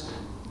universe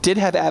did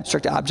have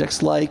abstract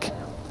objects like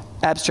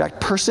abstract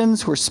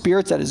persons who are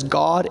spirits, that is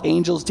God,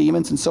 angels,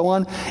 demons, and so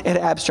on. It had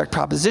abstract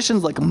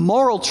propositions like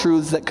moral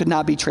truths that could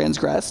not be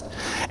transgressed.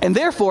 And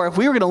therefore, if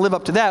we were going to live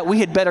up to that, we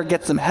had better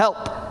get some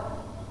help.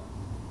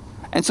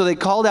 And so they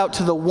called out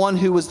to the one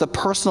who was the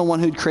personal one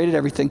who'd created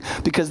everything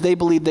because they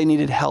believed they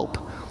needed help.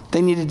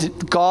 They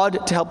needed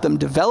God to help them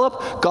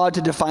develop, God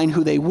to define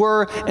who they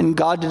were, and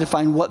God to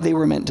define what they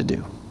were meant to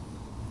do.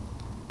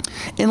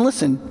 And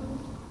listen,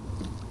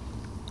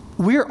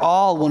 we're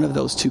all one of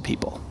those 2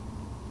 people.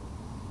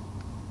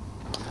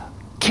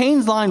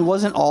 Cain's line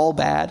wasn't all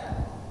bad.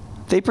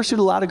 They pursued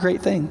a lot of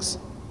great things.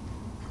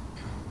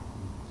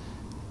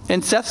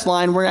 In Seth's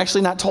line, we're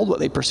actually not told what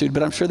they pursued,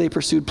 but I'm sure they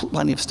pursued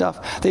plenty of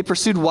stuff. They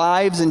pursued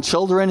wives and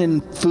children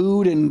and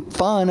food and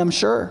fun, I'm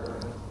sure.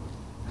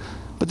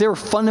 But there were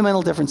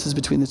fundamental differences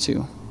between the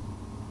 2.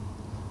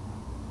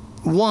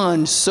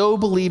 one, so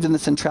believed in the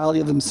centrality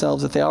of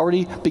themselves that they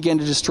already began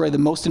to destroy the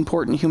most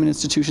important human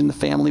institution, the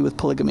family, with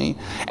polygamy,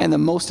 and the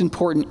most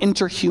important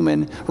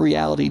interhuman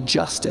reality,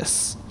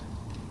 justice,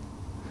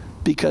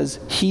 because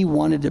he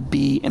wanted to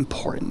be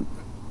important.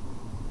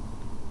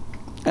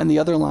 And the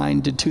other line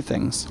did two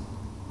things: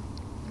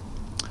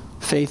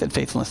 faith and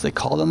faithfulness. They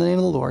called on the name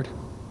of the Lord,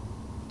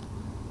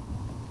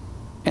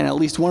 and at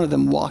least one of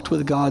them walked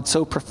with God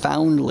so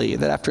profoundly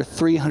that after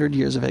 300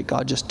 years of it,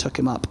 God just took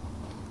him up.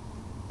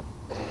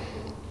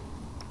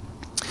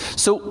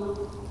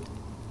 So,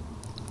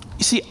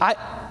 you see,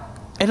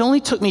 it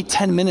only took me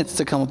 10 minutes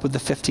to come up with the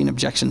 15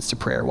 objections to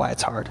prayer, why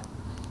it's hard.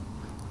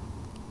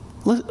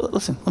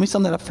 Listen, let me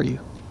sum that up for you.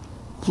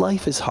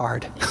 Life is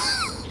hard.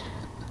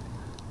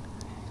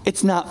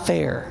 It's not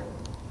fair.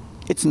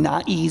 It's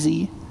not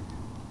easy.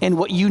 And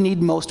what you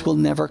need most will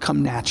never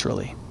come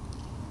naturally.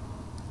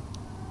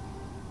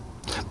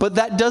 But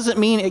that doesn't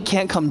mean it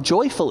can't come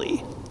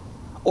joyfully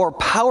or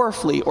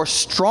powerfully or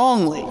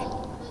strongly.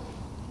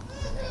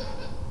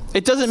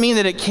 It doesn't mean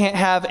that it can't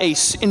have a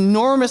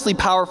enormously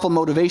powerful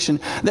motivation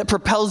that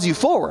propels you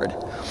forward.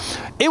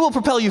 It will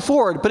propel you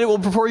forward, but it will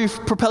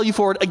propel you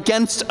forward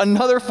against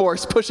another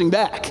force pushing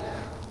back.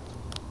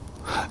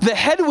 The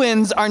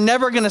headwinds are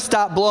never going to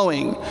stop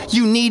blowing.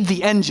 You need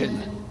the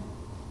engine.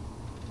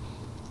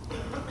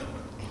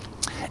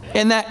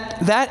 And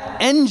that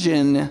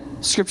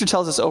engine, Scripture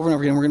tells us over and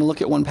over again, we're going to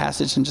look at one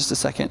passage in just a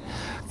second,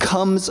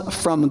 comes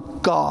from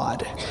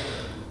God.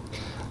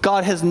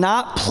 God has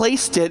not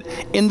placed it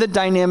in the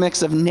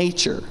dynamics of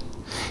nature.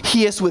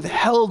 He has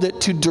withheld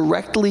it to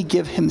directly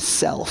give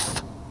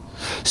himself,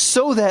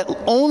 so that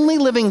only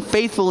living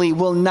faithfully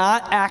will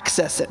not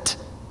access it.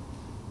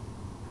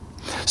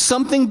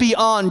 Something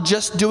beyond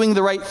just doing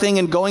the right thing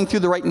and going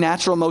through the right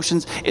natural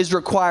motions is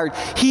required.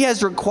 He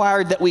has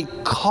required that we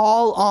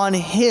call on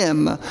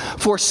him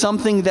for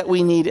something that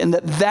we need, and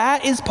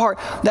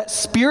that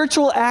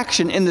spiritual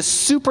action in the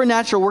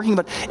supernatural working of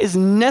it is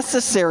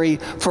necessary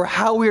for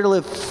how we are to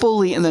live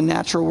fully in the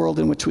natural world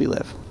in which we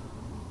live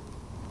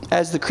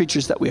as the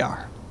creatures that we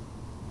are.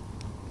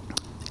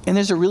 And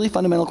there's a really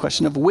fundamental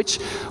question of which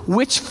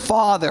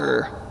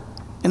father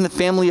in the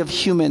family of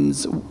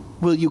humans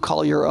will you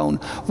call your own?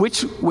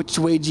 Which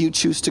way do you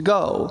choose to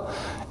go?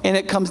 And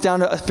it comes down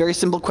to a very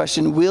simple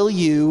question: will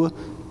you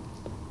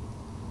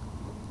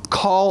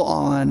call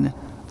on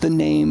the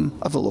name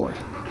of the Lord?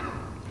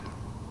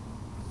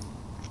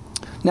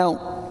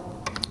 Now,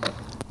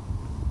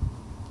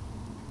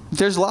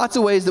 there's lots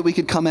of ways that we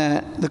could come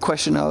at the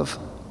question of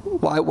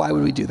why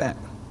would we do that?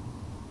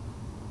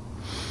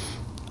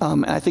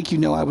 And I think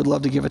I would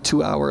love to give a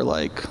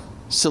 2-hour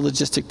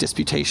syllogistic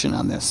disputation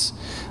on this.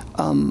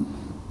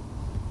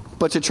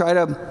 But to try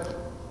to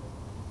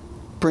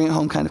bring it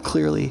home kind of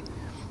clearly,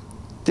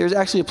 there's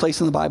actually a place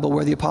in the Bible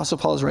where the Apostle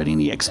Paul is writing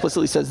and he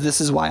explicitly says,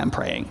 this is why I'm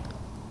praying.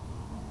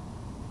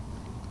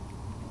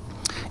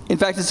 In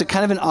fact, it's a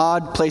kind of an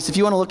odd place. If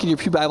you want to look at your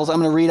pew Bibles, I'm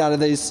going to read out of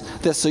this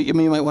so you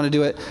might want to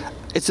do it.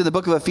 It's in the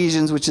book of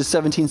Ephesians, which is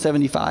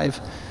 1775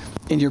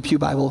 in your pew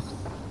Bible.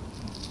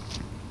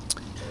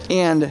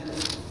 And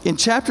in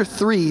chapter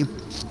 3,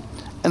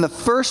 and the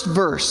first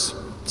verse,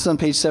 it's on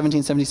page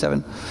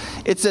 1777,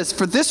 it says,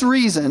 for this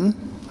reason,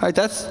 all right,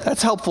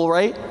 that's helpful,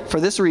 right? For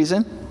this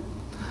reason,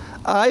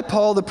 I,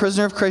 Paul, the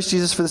prisoner of Christ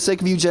Jesus, for the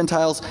sake of you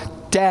Gentiles,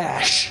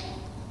 dash. Do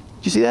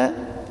you see that?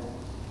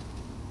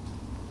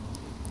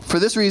 For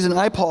this reason,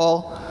 I,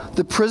 Paul,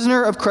 the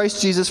prisoner of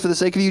Christ Jesus, for the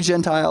sake of you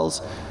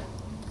Gentiles,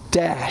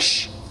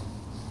 dash.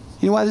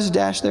 You know why there's a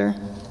dash there?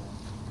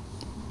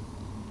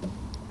 You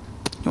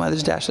know why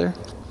there's a dash there?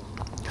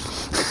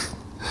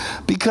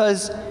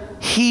 Because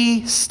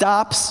he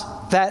stops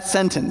that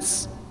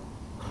sentence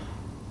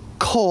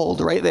cold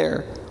right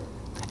there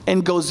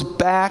and goes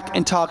back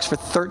and talks for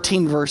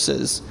 13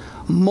 verses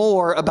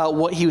more about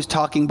what he was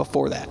talking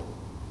before that.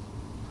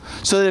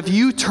 So that if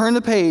you turn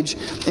the page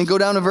and go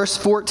down to verse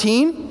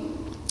 14,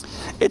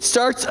 it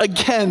starts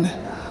again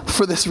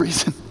for this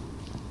reason.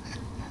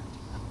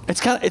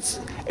 It's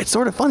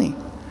sort of funny.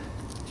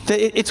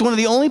 It's one of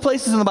the only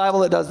places in the Bible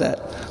that does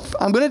that.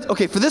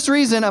 For this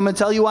reason, I'm going to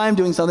tell you why I'm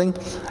doing something,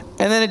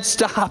 and then it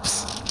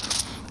stops.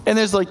 And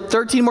there's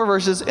 13 more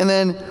verses, and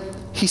then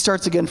he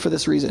starts again for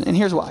this reason. And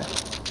here's why.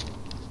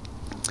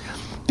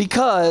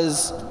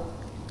 Because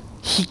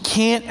he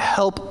can't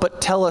help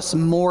but tell us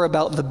more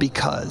about the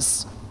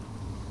because.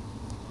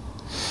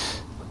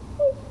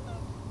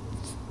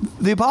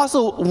 The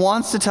apostle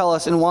wants to tell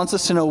us and wants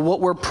us to know what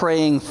we're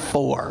praying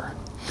for.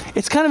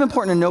 It's kind of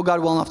important to know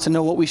God well enough to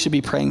know what we should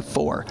be praying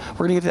for.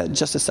 We're going to get to that in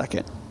just a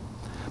second.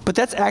 But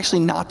that's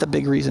actually not the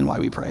big reason why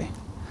we pray.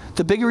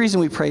 The big reason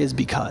we pray is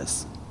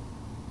because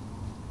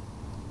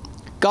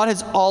God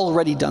has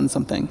already done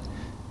something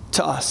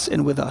to us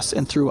and with us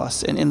and through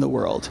us and in the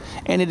world.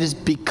 And it is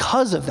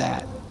because of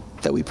that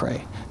we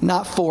pray,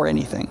 not for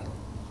anything.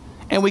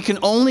 And we can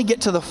only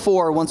get to the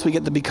for once we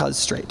get the because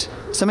straight.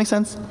 Does that make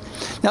sense?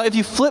 Now, if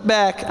you flip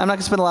back, I'm not going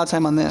to spend a lot of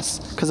time on this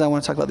because I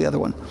want to talk about the other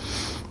one.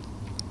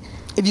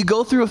 If you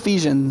go through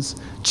Ephesians,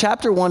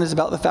 chapter 1 is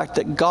about the fact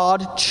that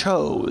God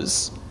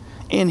chose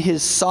in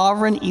his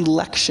sovereign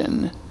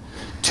election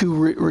to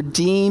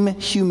redeem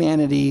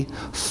humanity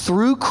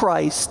through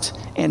Christ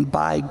and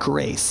by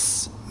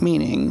grace.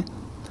 Meaning,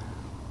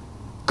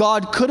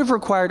 God could have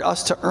required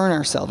us to earn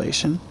our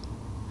salvation,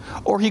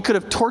 or he could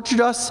have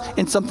tortured us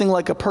in something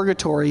like a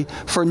purgatory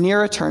for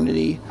near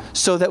eternity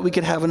so that we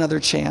could have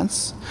another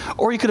chance,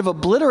 or he could have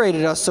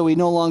obliterated us so we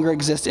no longer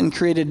exist and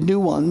created new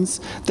ones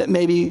that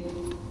maybe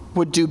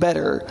would do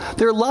better.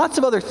 There are lots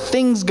of other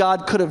things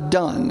God could have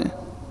done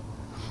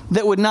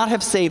that would not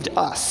have saved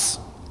us.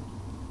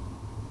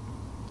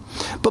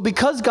 But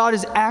because God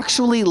is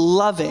actually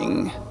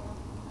loving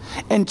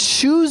and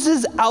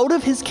chooses out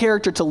of his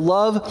character to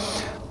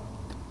love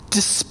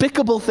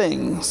despicable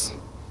things,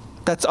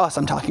 that's us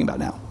I'm talking about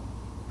now.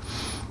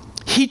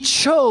 He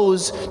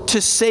chose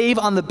to save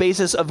on the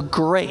basis of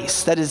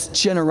grace, that is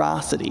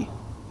generosity.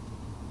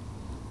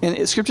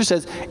 And Scripture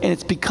says, and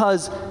it's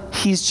because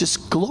he's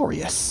just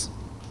glorious.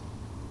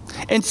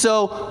 And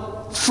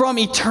so from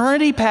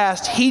eternity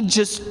past, he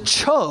just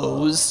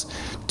chose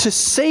to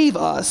save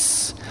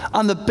us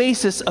on the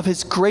basis of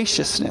his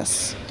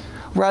graciousness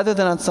rather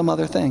than on some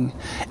other thing.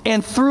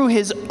 And through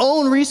his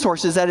own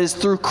resources, that is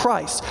through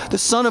Christ, the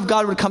Son of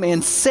God would come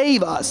and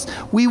save us.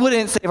 We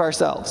wouldn't save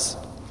ourselves.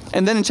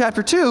 And then in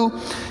chapter 2,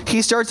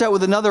 he starts out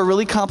with another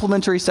really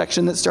complimentary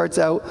section that starts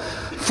out,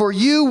 "For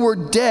you were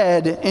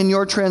dead in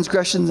your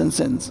transgressions and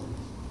sins."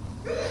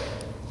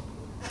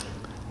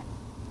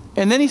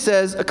 And then he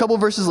says, a couple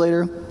verses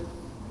later,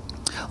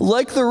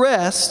 "Like the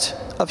rest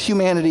of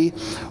humanity,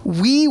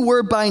 we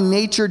were by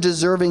nature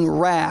deserving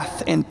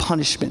wrath and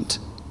punishment.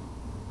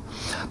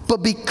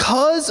 But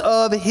because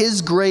of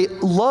his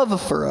great love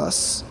for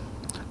us,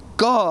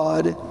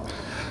 God,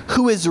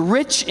 who is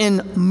rich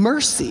in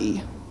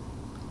mercy,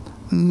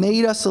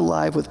 made us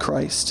alive with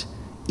Christ,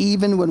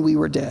 even when we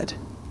were dead."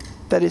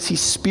 That is, he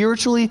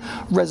spiritually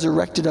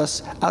resurrected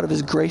us out of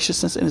his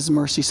graciousness and his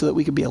mercy so that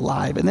we could be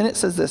alive. And then it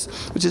says this,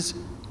 which is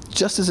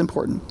just as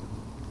important.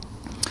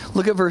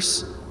 Look at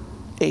verse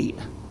 8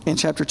 in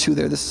chapter 2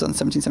 there. This is on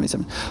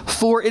 1777.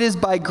 "For it is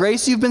by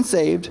grace you've been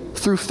saved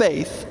through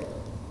faith."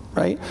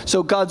 Right?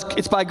 So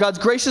it's by God's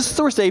graciousness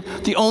that we're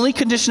saved. The only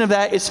condition of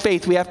that is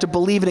faith. We have to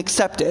believe and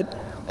accept it.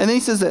 And then he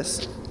says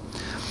this,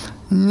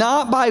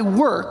 "Not by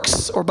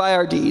works or by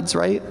our deeds,"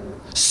 right?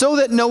 "So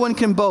that no one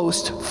can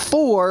boast,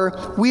 for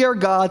we are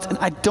God's," and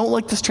I don't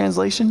like this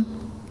translation,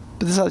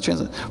 but this is how it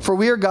translates. "For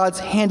we are God's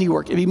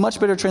handiwork." It'd be much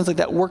better to translate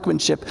that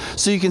workmanship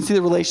so you can see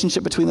the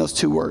relationship between those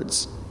two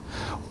words.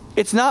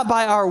 It's not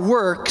by our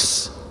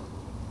works.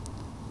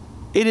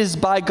 It is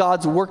by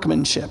God's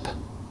workmanship.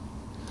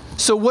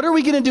 So what are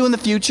we going to do in the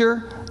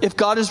future if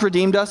God has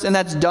redeemed us and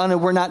that's done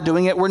and we're not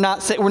doing it? We're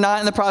not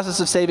in the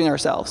process of saving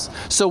ourselves.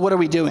 So what are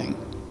we doing?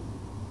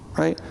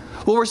 Right?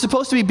 Well, we're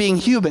supposed to be being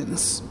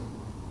humans.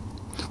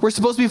 We're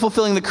supposed to be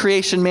fulfilling the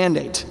creation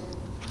mandate,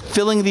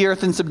 filling the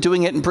earth and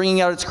subduing it and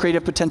bringing out its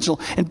creative potential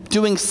and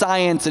doing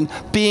science and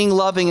being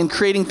loving and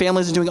creating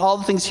families and doing all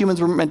the things humans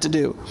were meant to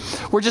do.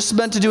 We're just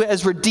meant to do it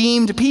as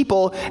redeemed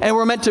people, and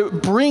we're meant to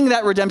bring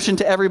that redemption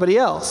to everybody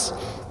else.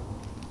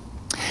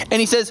 And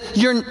he says,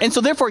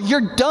 so therefore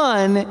you're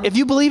done, if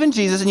you believe in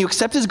Jesus and you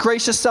accept his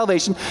gracious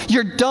salvation,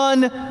 you're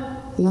done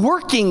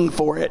working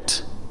for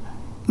it.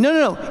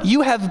 No.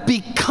 You have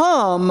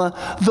become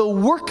the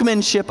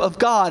workmanship of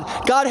God.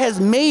 God has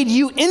made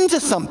you into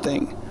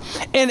something.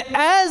 And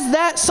as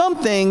that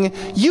something,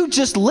 you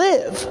just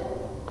live.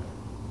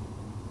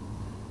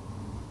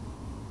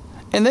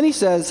 And then he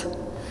says,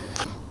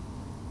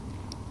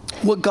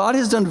 what God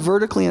has done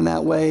vertically in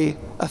that way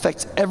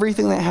affects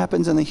everything that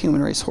happens in the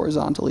human race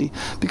horizontally.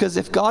 Because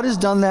if God has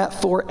done that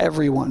for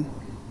everyone,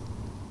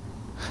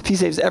 if he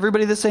saves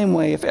everybody the same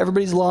way, if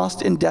everybody's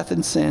lost in death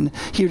and sin,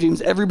 he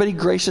redeems everybody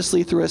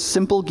graciously through a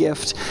simple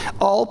gift.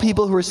 All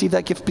people who receive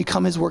that gift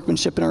become his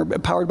workmanship and are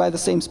empowered by the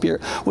same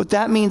Spirit. What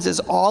that means is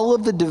all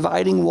of the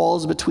dividing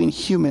walls between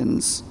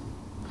humans,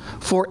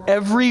 for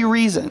every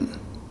reason,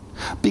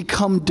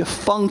 become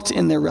defunct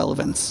in their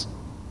relevance.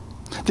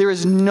 There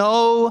is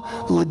no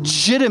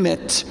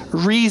legitimate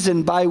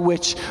reason by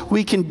which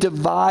we can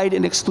divide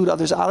and exclude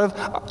others out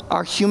of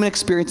our human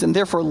experience, and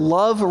therefore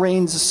love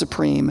reigns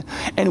supreme,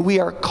 and we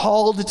are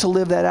called to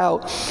live that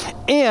out.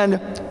 And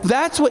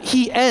that's what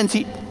he ends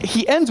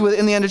with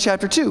in the end of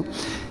chapter 2.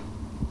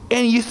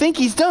 And you think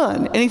he's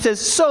done. And he says,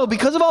 so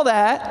because of all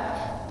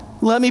that,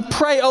 let me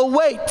pray. Oh,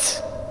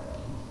 wait.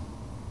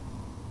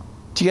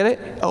 Do you get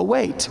it? Oh,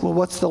 wait. Well,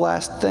 what's the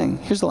last thing?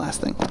 Here's the last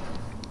thing.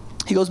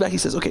 He goes back, he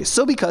says, okay,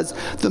 so because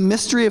the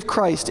mystery of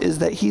Christ is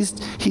that he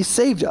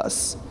saved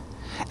us,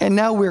 and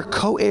now we're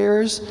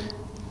co-heirs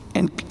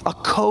and a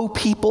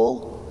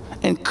co-people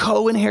and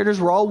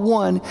co-inheritors, we're all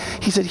one.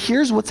 He said,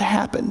 here's what's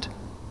happened.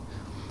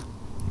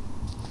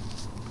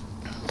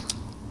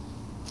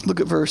 Look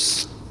at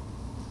verse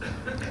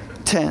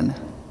 10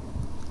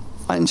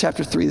 in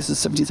chapter 3. This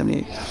is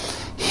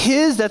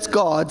 1778. That's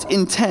God's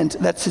intent,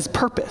 that's his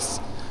purpose.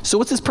 So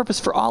what's his purpose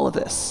for all of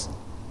this?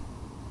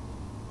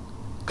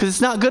 Because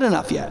it's not good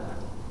enough yet.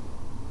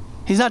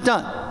 He's not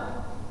done.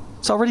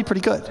 It's already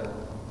pretty good.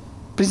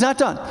 But he's not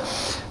done.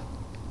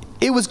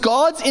 It was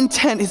God's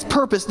intent, his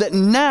purpose, that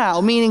now,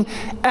 meaning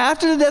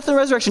after the death and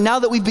resurrection, now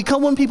that we've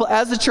become one people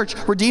as the church,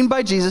 redeemed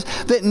by Jesus,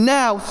 that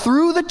now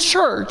through the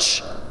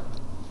church,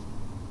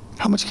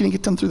 how much can you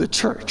get done through the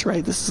church,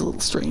 right? This is a little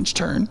strange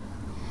turn.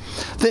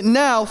 That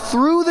now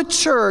through the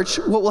church,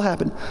 what will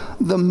happen?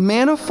 The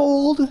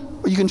manifold,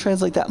 or you can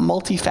translate that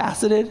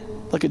multifaceted,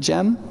 like a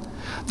gem,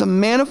 the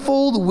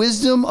manifold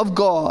wisdom of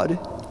God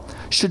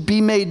should be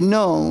made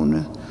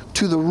known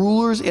to the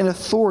rulers and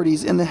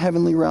authorities in the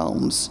heavenly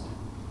realms,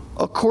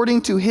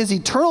 according to his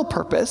eternal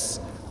purpose,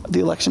 the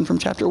election from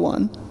chapter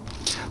 1,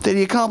 that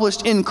he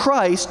accomplished in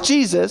Christ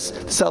Jesus,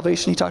 the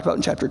salvation he talked about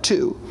in chapter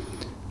 2,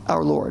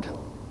 our Lord.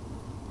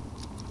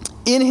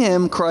 In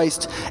him,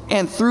 Christ,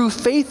 and through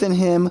faith in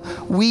him,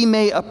 we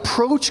may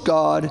approach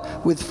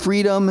God with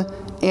freedom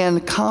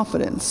and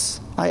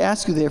confidence. I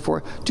ask you,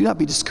 therefore, do not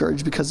be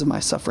discouraged because of my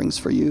sufferings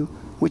for you,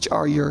 which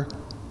are your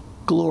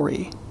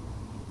glory.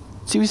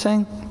 See what he's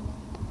saying?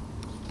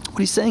 What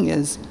he's saying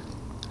is,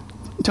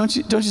 don't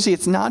you see,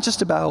 it's not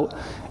just about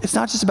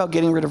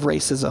getting rid of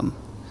racism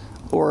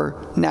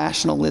or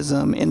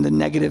nationalism in the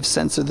negative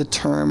sense of the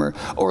term,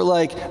 or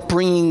like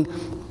bringing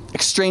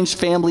estranged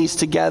families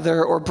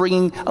together, or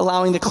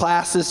allowing the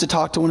classes to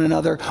talk to one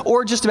another,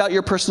 or just about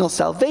your personal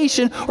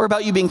salvation, or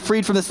about you being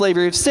freed from the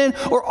slavery of sin,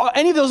 or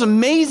any of those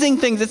amazing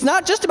things. It's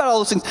not just about all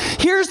those things.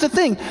 Here's the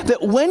thing,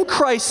 that when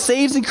Christ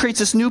saves and creates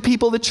this new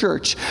people, the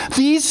church,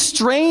 these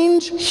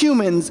strange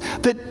humans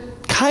that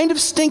kind of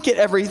stink at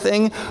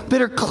everything,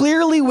 that are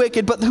clearly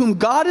wicked, but whom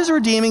God is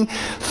redeeming,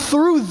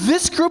 through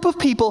this group of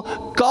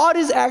people, God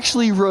is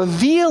actually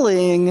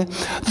revealing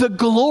the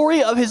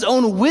glory of his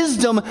own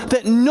wisdom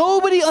that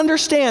nobody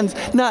understands,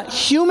 not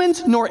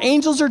humans nor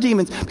angels or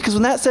demons. Because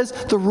when that says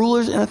the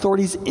rulers and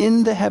authorities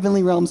in the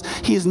heavenly realms,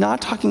 he is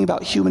not talking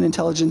about human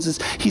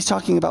intelligences, he's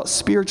talking about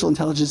spiritual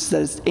intelligence,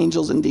 that is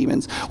angels and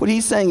demons. What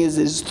he's saying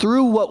is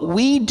through what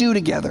we do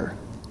together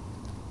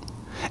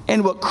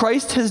and what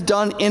Christ has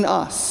done in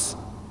us,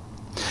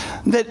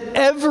 that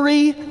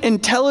every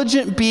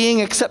intelligent being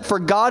except for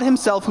God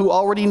himself, who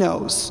already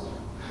knows,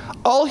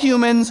 all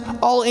humans,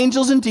 all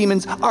angels and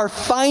demons, are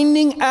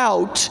finding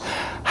out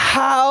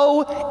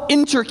how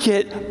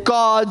intricate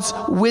God's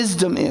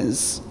wisdom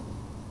is.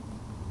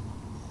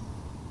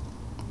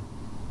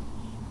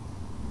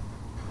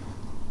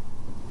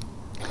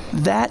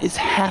 That is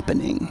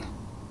happening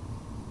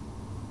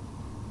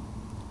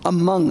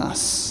among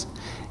us.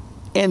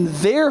 And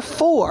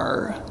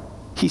therefore,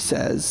 he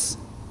says,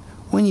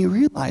 when you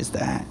realize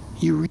that,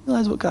 you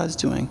realize what God's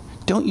doing,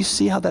 don't you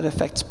see how that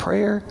affects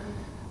prayer?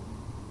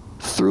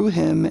 Through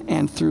him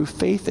and through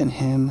faith in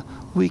him,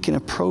 we can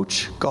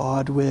approach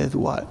God with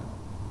what?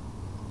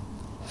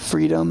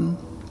 Freedom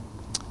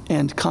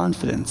and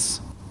confidence.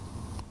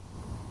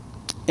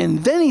 And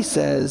then he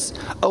says,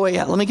 oh wait,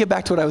 yeah, let me get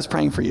back to what I was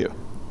praying for you.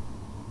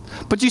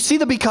 But you see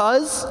the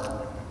because?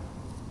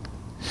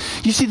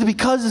 You see, the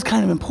because is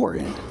kind of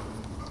important.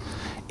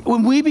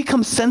 When we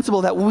become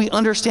sensible, that when we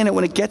understand it,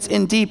 when it gets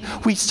in deep,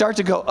 we start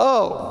to go,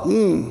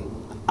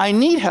 I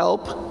need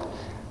help,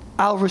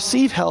 I'll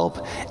receive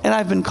help, and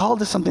I've been called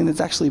to something that's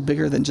actually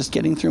bigger than just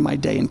getting through my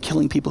day and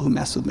killing people who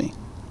mess with me.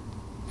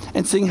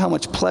 And seeing how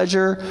much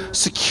pleasure,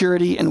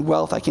 security, and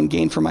wealth I can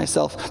gain for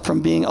myself from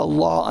being a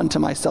law unto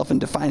myself and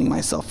defining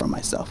myself from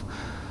myself.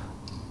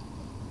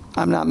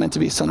 I'm not meant to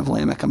be a son of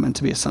Lamech, I'm meant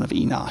to be a son of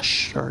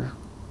Enosh, or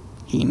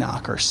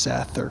Enoch, or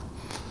Seth, or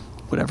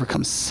whatever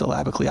comes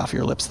syllabically off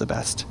your lips the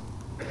best.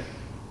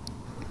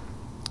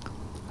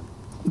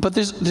 But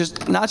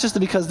there's not just the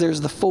because, there's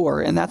the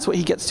for, and that's what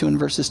he gets to in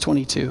verses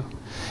 22.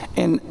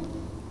 And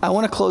I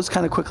want to close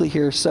kind of quickly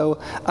here,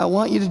 so I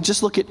want you to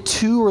just look at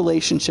two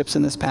relationships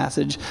in this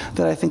passage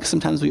that I think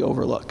sometimes we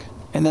overlook.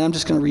 And then I'm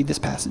just going to read this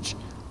passage.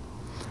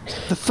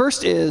 The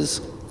first is,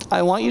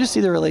 I want you to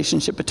see the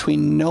relationship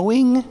between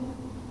knowing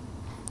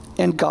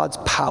and God's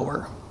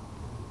power.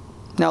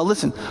 Now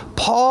listen,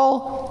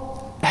 Paul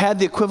had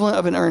the equivalent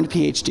of an earned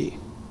PhD.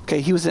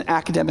 Okay, he was an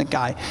academic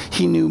guy.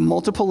 He knew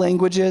multiple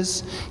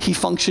languages. He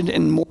functioned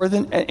in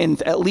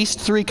at least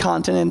 3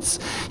 continents.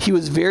 He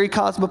was very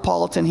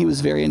cosmopolitan. He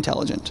was very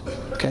intelligent.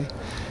 Okay,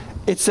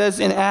 it says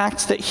in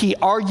Acts that he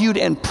argued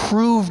and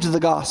proved the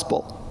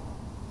gospel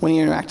when he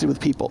interacted with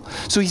people.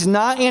 So he's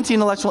not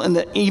anti-intellectual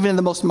even in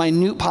the most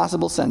minute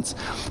possible sense,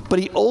 but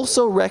he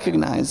also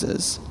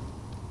recognizes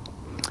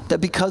that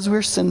because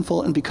we're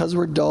sinful and because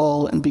we're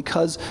dull and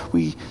because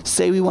we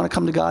say we want to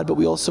come to God, but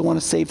we also want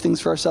to save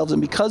things for ourselves,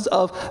 and because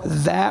of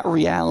that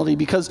reality,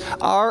 because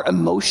our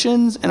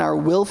emotions and our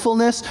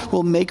willfulness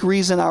will make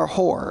reason our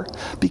whore,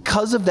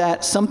 because of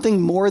that, something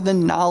more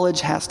than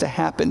knowledge has to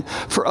happen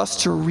for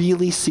us to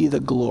really see the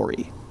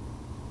glory.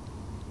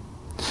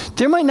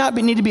 There might not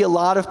need to be a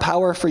lot of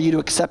power for you to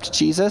accept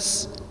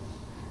Jesus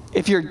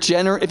if you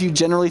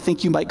generally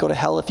think you might go to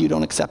hell if you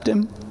don't accept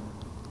him.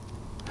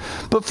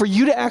 But for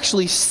you to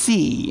actually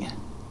see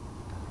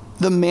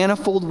the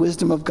manifold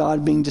wisdom of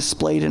God being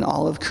displayed in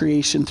all of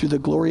creation through the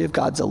glory of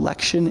God's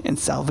election and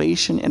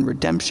salvation and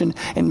redemption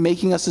and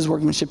making us his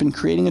workmanship and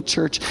creating a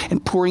church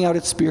and pouring out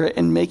its spirit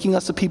and making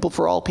us a people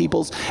for all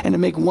peoples and to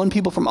make one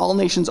people from all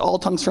nations, all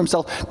tongues for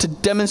himself, to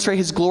demonstrate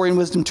his glory and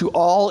wisdom to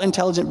all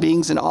intelligent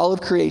beings in all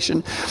of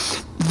creation.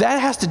 That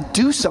has to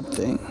do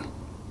something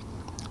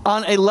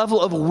on a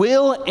level of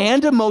will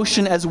and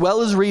emotion as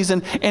well as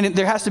reason, and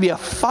there has to be a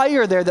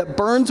fire there that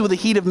burns with the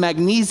heat of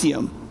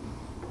magnesium.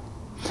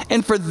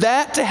 And for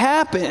that to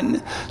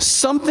happen,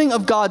 something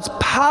of God's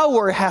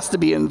power has to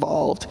be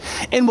involved.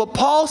 And what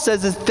Paul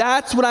says is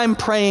that's what I'm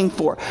praying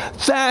for.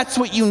 That's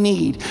what you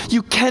need.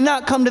 You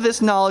cannot come to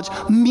this knowledge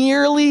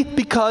merely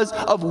because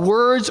of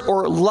words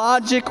or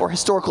logic or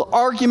historical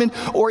argument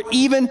or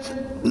even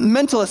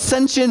mental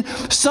ascension.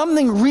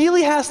 Something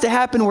really has to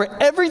happen where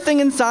everything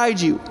inside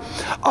you,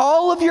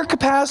 all of your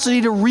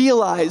capacity to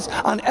realize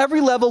on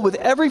every level, with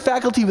every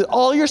faculty, with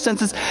all your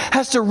senses,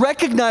 has to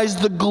recognize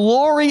the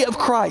glory of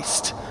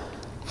Christ.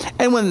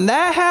 And when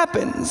that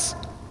happens,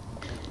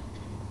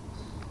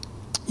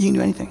 you can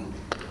do anything.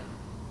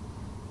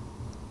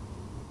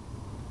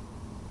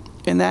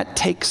 And that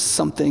takes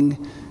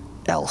something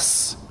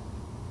else.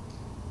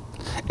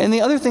 And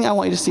the other thing I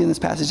want you to see in this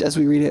passage as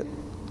we read it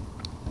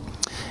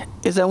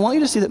is I want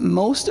you to see that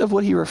most of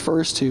what he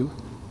refers to,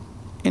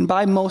 and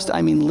by most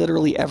I mean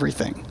literally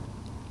everything,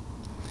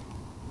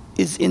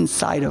 is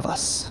inside of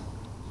us.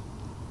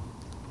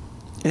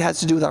 It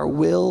has to do with our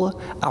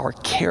will, our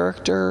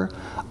character,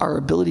 our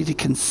ability to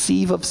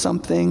conceive of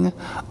something,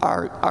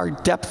 our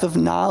depth of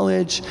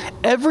knowledge.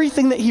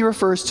 Everything that he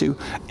refers to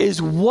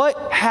is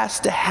what has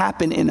to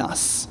happen in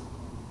us.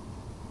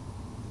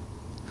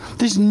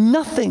 There's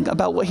nothing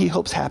about what he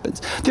hopes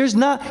happens. There's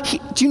not,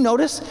 do you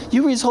notice?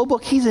 You read his whole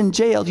book, he's in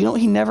jail. Do you know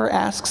what he never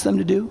asks them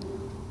to do?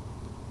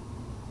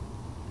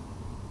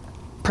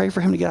 Pray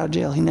for him to get out of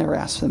jail. He never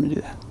asks them to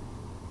do that.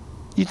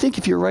 You'd think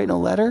if you're writing a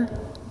letter,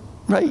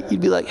 right,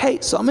 you'd be like,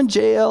 hey, so I'm in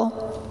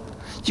jail.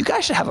 You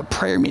guys should have a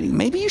prayer meeting.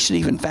 Maybe you should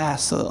even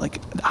fast so that,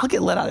 I'll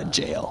get let out of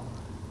jail.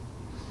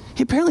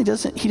 He apparently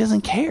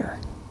doesn't care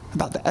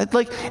about that.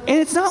 And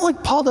it's not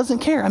like Paul doesn't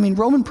care. I mean,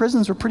 Roman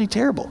prisons were pretty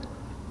terrible,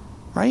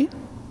 right?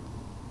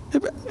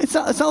 It's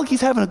not like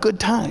he's having a good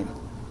time.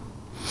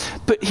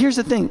 But here's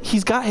the thing.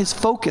 He's got his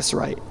focus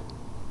right.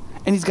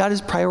 And he's got his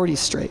priorities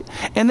straight.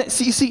 And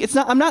you see,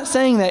 I'm not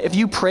saying that if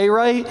you pray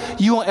right,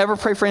 you won't ever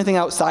pray for anything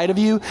outside of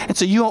you. And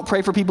so you won't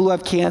pray for people who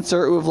have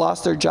cancer or who have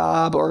lost their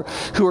job or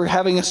who are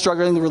having a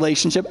struggling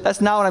relationship.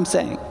 That's not what I'm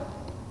saying.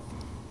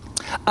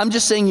 I'm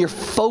just saying your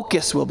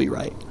focus will be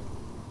right.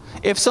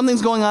 If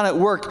something's going on at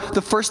work,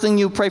 the first thing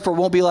you pray for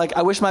won't be like,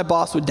 I wish my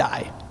boss would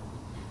die.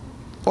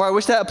 Or I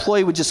wish that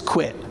employee would just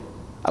quit.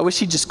 I wish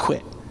he'd just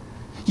quit.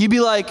 You'd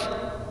be like,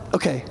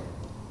 okay,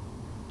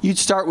 you'd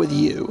start with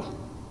you.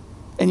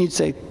 And you'd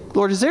say,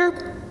 Lord,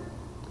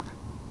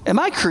 am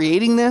I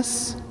creating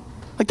this?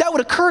 That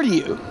would occur to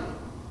you.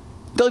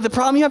 The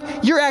problem you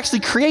have, you're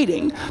actually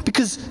creating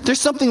because there's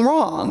something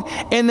wrong.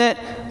 And that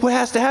what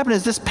has to happen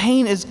is this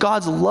pain is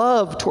God's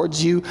love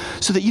towards you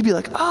so that you'd be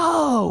like,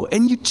 oh,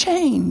 and you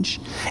change.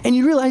 And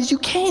you realize you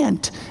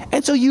can't.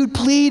 And so you'd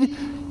plead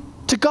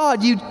to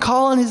God. You'd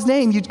call on his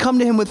name. You'd come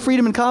to him with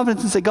freedom and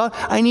confidence and say, God,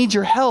 I need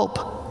your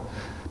help.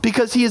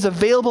 Because he is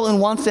available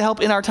and wants to help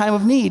in our time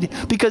of need.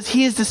 Because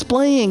he is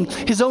displaying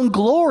his own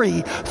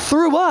glory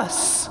through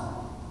us.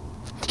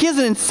 He has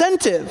an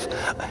incentive,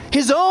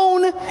 his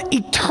own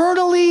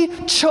eternally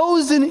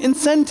chosen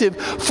incentive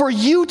for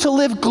you to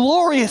live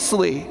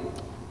gloriously.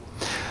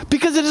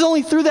 Because it is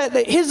only through that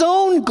his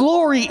own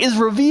glory is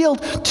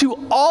revealed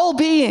to all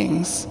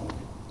beings.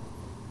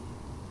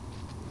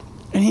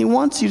 And he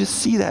wants you to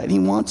see that, and he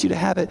wants you to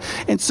have it.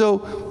 And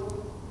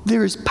so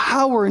there is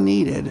power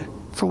needed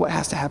for what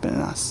has to happen in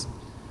us,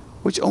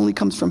 which only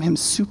comes from him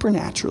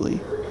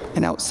supernaturally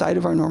and outside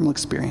of our normal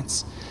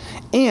experience.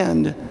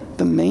 And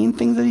the main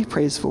thing that he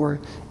prays for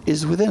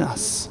is within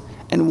us.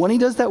 And when he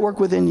does that work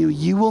within you,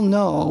 you will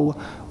know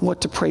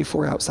what to pray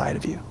for outside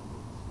of you.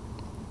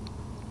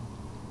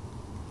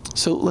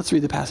 So let's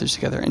read the passage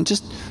together and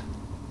just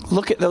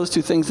look at those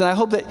two things. And I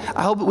hope that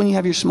when you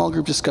have your small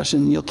group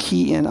discussion, you'll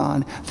key in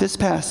on this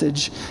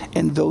passage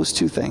and those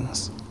two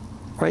things.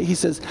 Right? He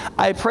says,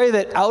 I pray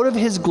that out of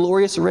his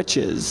glorious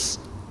riches,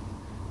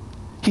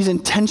 he's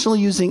intentionally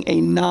using a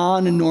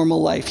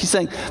non-normal life. He's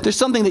saying there's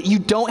something that you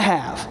don't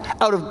have.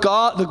 Out of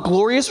God, the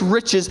glorious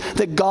riches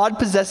that God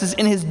possesses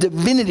in his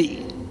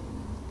divinity.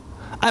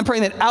 I'm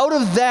praying that out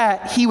of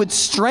that, he would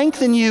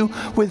strengthen you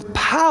with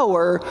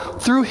power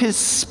through his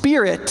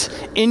Spirit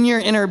in your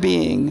inner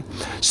being,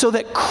 so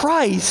that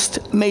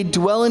Christ may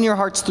dwell in your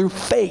hearts through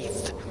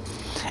faith.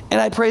 And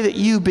I pray that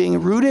you,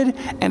 being rooted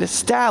and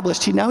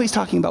established, now he's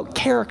talking about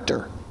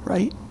character,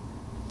 right?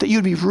 That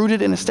you'd be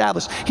rooted and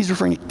established. He's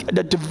referring to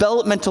the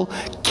developmental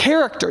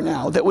character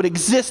now that would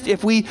exist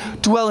if we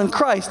dwell in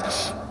Christ.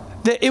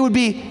 That you'd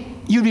be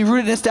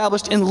rooted and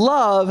established in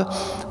love,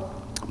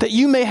 that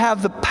you may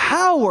have the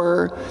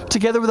power,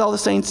 together with all the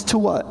saints, to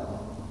what?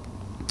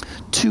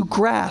 To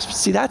grasp.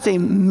 See, that's a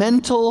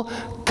mental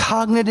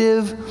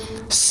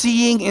cognitive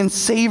seeing and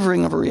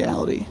savoring of a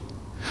reality.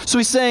 So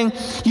he's saying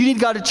you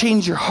need God to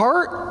change your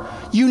heart.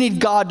 You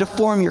need God to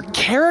form your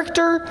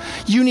character.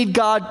 You need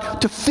God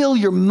to fill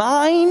your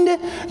mind.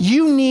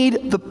 You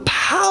need the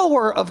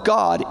power of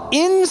God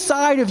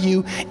inside of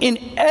you in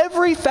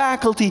every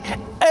faculty,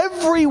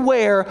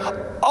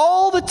 everywhere,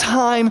 all the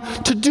time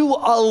to do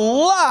a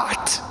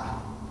lot.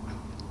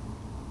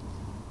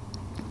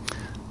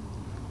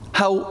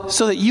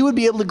 So that you would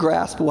be able to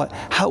grasp what?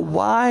 How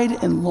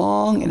wide and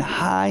long and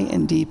high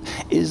and deep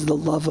is the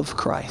love of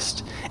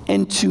Christ.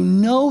 And to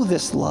know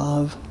this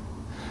love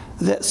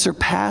that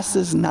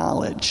surpasses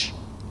knowledge.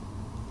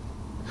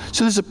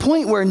 So there's a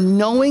point where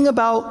knowing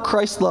about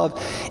Christ's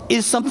love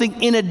is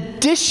something in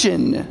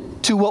addition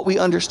to what we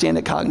understand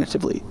it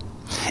cognitively.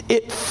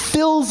 It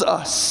fills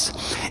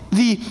us.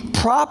 The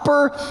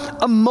proper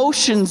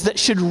emotions that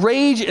should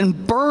rage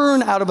and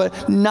burn out of a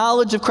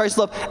knowledge of Christ's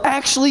love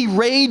actually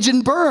rage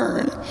and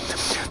burn.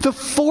 The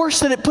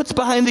force that it puts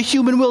behind the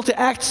human will to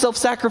act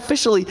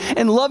self-sacrificially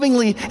and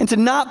lovingly and to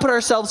not put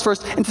ourselves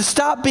first and to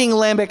stop being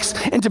lambics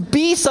and to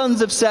be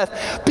sons of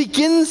Seth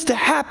begins to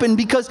happen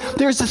because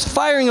there's this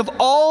firing of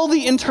all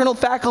the internal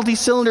faculty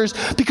cylinders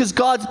because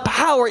God's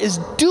power is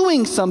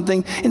doing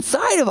something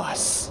inside of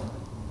us.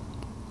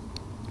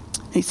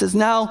 He says,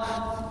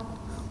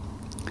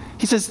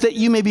 that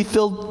you may be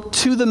filled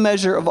to the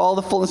measure of all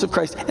the fullness of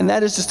Christ. And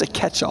that is just a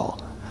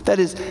catch-all. That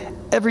is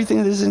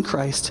everything that is in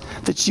Christ,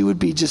 that you would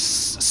be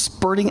just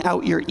spurting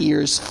out your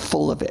ears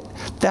full of it.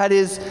 That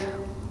is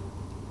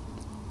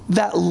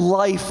that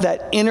life,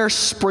 that inner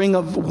spring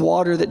of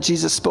water that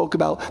Jesus spoke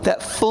about,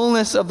 that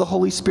fullness of the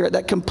Holy Spirit,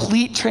 that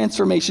complete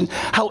transformation,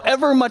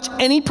 however much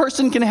any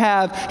person can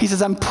have, he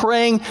says, I'm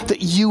praying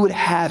that you would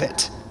have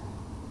it.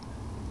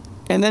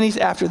 And then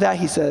after that,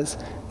 he says,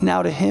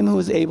 now to him who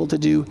is able to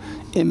do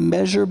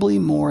immeasurably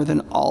more than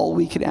all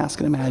we could ask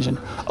and imagine,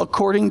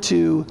 according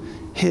to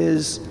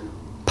his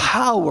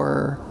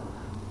power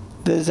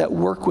that is at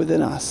work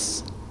within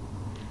us.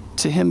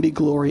 To him be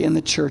glory in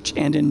the church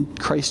and in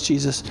Christ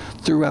Jesus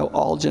throughout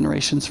all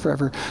generations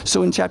forever.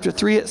 So in chapter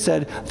 3, it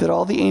said that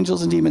all the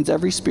angels and demons,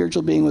 every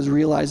spiritual being was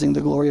realizing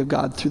the glory of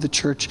God through the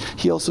church.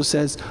 He also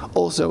says,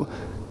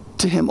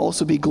 to him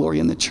also be glory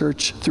in the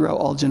church throughout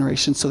all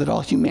generations so that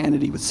all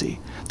humanity would see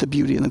the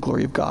beauty and the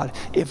glory of God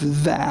if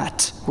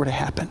that were to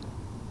happen.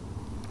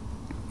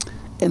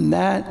 And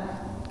that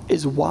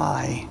is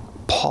why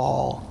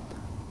Paul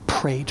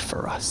prayed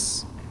for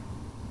us.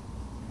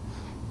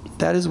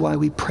 That is why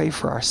we pray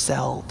for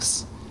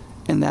ourselves.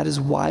 And that is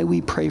why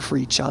we pray for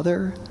each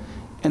other.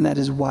 And that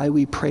is why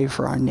we pray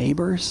for our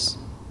neighbors.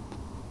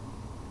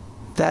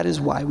 That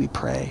is why we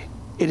pray.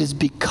 It is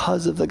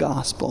because of the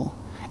gospel.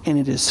 And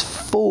it is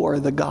for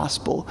the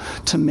gospel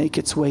to make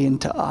its way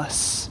into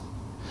us.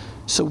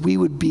 So we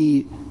would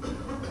be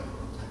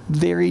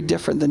very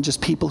different than just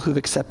people who've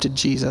accepted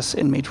Jesus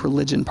and made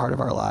religion part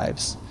of our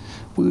lives.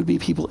 We would be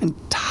people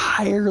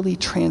entirely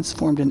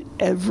transformed in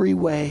every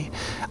way,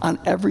 on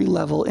every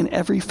level, in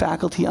every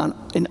faculty,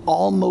 in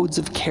all modes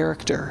of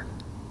character,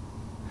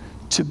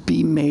 to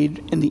be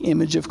made in the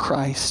image of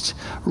Christ,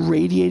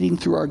 radiating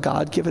through our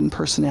God-given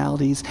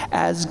personalities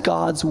as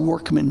God's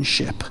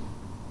workmanship,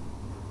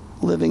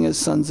 living as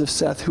sons of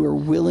Seth who are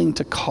willing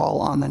to call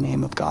on the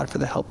name of God for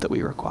the help that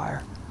we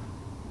require.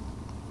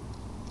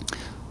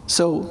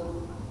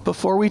 So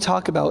before we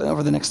talk about,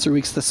 over the next 3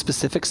 weeks, the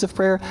specifics of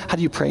prayer, how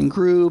do you pray in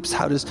groups?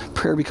 How does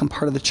prayer become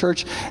part of the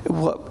church?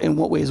 In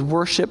what way is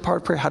worship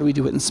part of prayer? How do we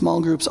do it in small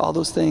groups? All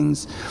those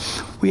things.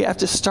 We have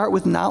to start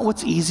with not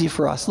what's easy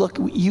for us. Look,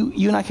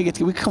 you and I could get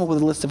together. We could come up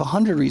with a list of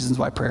 100 reasons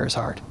why prayer is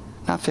hard,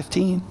 not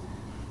 15.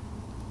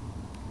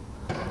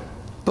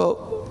 But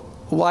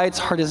why it's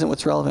hard isn't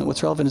what's relevant.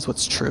 What's relevant is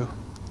what's true.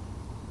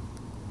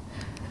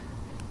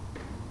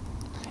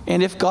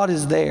 And if God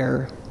is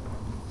there,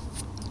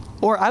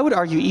 or I would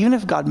argue, even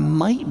if God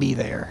might be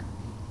there,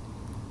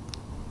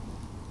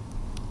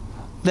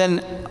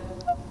 then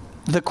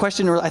the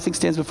question I think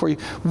stands before you,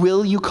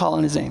 will you call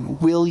on his name?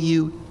 Will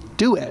you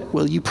do it?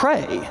 Will you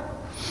pray?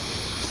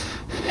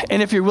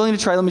 And if you're willing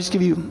to try, let me just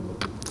give you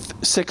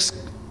 6,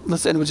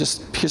 let's end with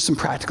here's some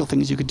practical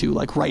things you could do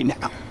like right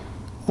now.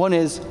 One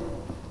is,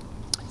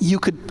 you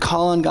could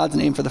call on God's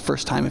name for the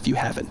first time if you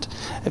haven't.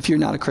 If you're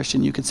not a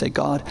Christian, you could say,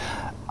 God,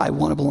 I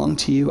want to belong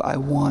to you. I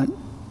want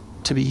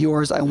to be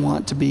yours. I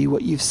want to be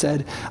what you've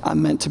said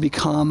I'm meant to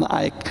become.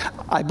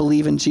 I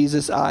believe in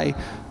Jesus. I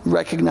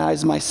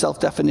recognize my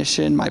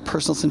self-definition. My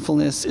personal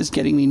sinfulness is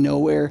getting me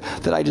nowhere,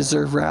 that I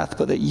deserve wrath,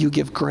 but that you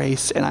give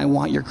grace, and I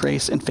want your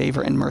grace and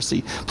favor and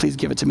mercy. Please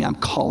give it to me. I'm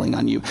calling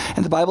on you.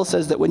 And the Bible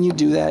says that when you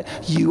do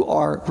that, you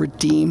are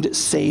redeemed,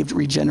 saved,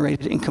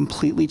 regenerated, and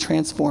completely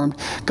transformed.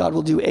 God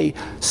will do a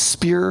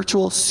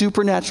spiritual,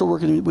 supernatural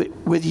work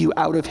with you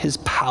out of his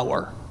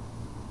power.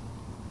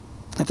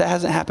 If that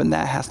hasn't happened,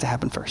 that has to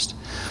happen first.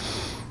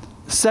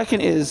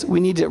 Second is, we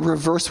need to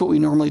reverse what we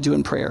normally do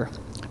in prayer.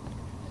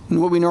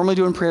 And what we normally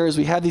do in prayer is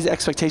we have these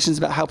expectations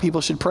about how people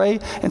should pray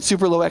and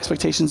super low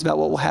expectations about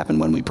what will happen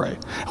when we pray.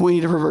 We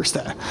need to reverse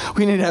that.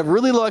 We need to have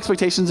really low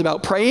expectations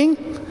about praying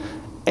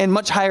and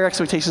much higher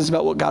expectations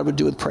about what God would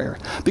do with prayer.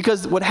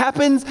 Because what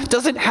happens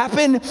doesn't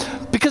happen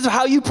because of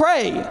how you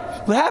pray.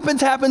 What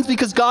happens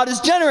because God is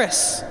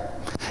generous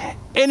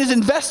and is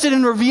invested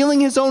in revealing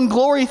his own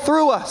glory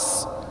through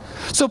us.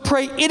 So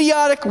pray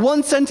idiotic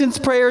one-sentence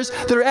prayers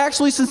that are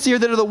actually sincere,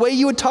 that are the way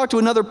you would talk to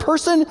another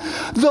person,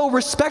 though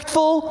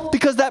respectful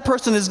because that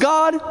person is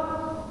God.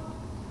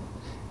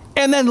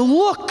 And then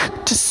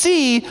look to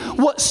see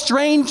what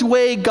strange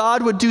way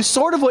God would do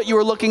sort of what you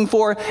were looking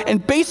for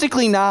and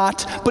basically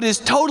not, but is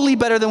totally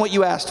better than what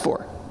you asked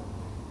for.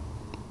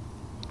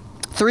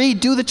 3,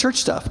 do the church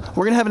stuff.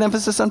 We're going to have an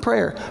emphasis on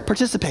prayer.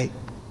 Participate.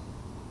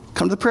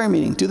 Come to the prayer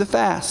meeting. Do the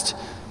fast.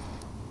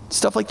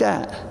 Stuff like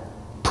that.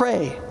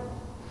 Pray.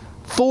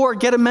 4,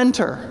 get a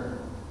mentor.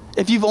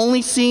 If you've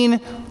only seen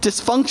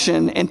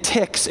dysfunction and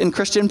tics in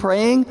Christian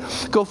praying,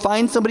 go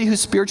find somebody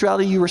whose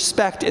spirituality you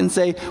respect and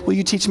say, will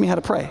you teach me how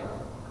to pray?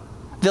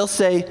 They'll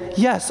say,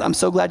 yes, I'm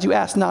so glad you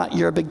asked, not,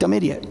 you're a big dumb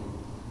idiot.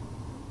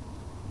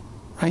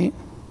 Right?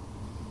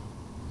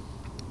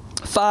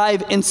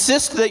 5,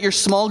 insist that your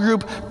small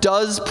group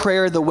does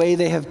prayer the way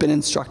they have been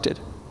instructed,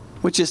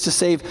 which is to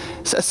save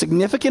a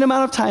significant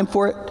amount of time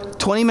for it,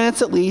 20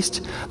 minutes at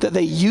least, that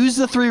they use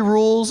the 3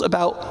 rules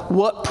about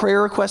what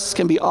prayer requests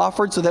can be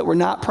offered so that we're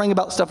not praying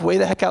about stuff way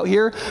the heck out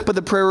here, but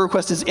the prayer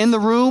request is in the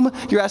room.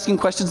 You're asking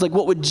questions like,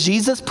 what would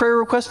Jesus' prayer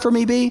request for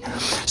me be?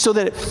 So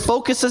that it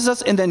focuses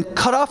us, and then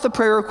cut off the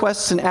prayer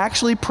requests and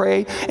actually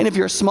pray. And if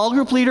you're a small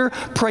group leader,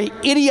 pray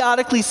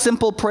idiotically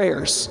simple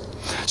prayers,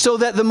 so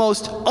that the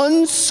most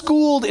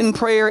unschooled in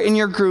prayer in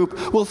your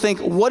group will think,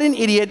 what an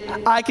idiot,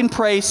 I can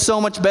pray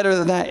so much better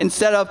than that,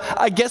 instead of,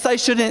 I guess I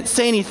shouldn't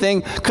say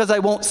anything because I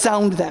won't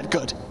sound that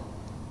good.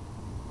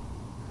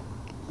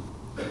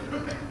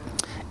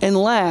 And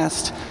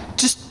last,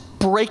 just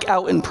break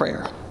out in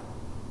prayer.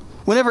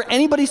 Whenever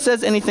anybody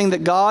says anything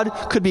that God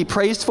could be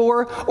praised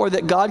for or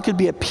that God could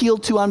be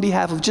appealed to on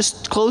behalf of,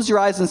 just close your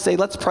eyes and say,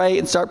 let's pray,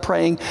 and start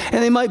praying,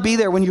 and they might be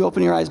there when you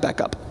open your eyes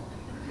back up.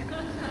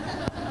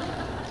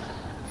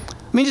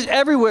 I mean, just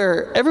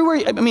everywhere, I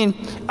mean,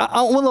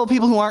 one of the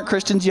people who aren't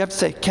Christians, you have to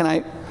say, can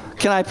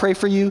I pray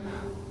for you?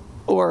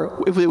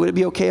 Or would it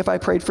be okay if I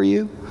prayed for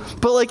you?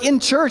 But like in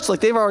church,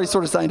 like they've already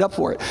sort of signed up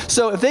for it.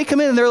 So if they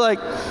come in and they're like,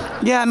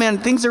 yeah, man,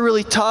 things are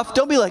really tough.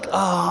 Don't be like,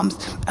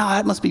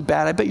 that must be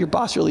bad. I bet your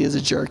boss really is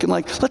a jerk. And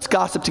like, let's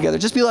gossip together.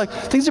 Just be like,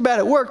 things are bad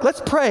at work.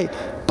 Let's pray.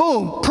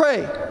 Boom,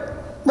 pray.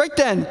 Right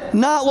then,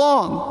 not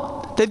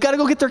long. They've got to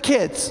go get their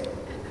kids,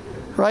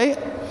 right?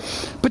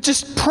 But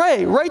just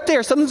pray right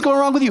there. Something's going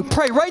wrong with you.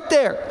 Pray right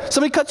there.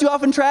 Somebody cuts you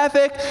off in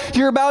traffic.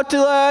 You're about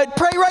to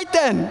pray right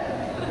then.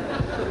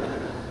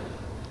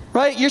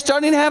 Right? You're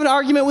starting to have an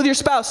argument with your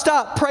spouse.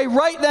 Stop. Pray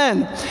right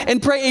then.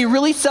 And pray a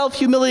really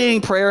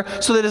self-humiliating prayer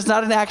so that it's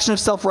not an action of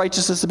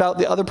self-righteousness about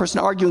the other person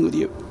arguing with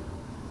you.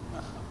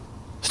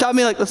 Stop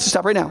me, like, let's just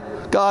stop right now.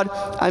 God,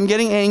 I'm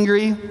getting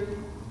angry.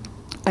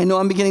 I know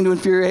I'm beginning to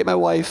infuriate my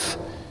wife.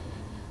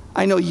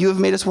 I know you have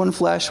made us one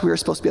flesh. We are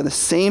supposed to be on the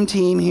same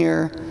team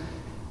here.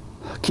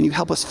 Can you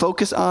help us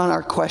focus on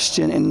our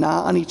question and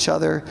not on each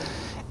other?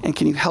 And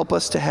can you help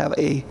us to have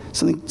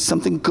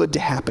something good to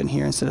happen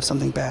here instead of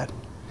something bad?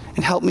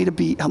 And help me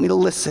to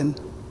listen.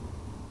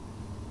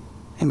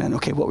 Amen.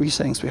 Okay, what were you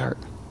saying, sweetheart?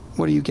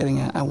 What are you getting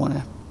at? I want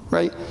to,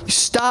 right? You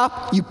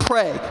stop, you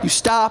pray. You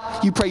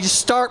stop, you pray. You just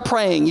start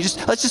praying.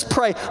 Let's just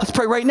pray. Let's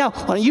pray right now.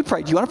 Why don't you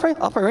pray? Do you want to pray?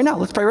 I'll pray right now.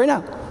 Let's pray right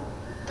now.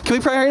 Can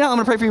we pray right now? I'm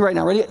going to pray for you right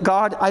now. Ready?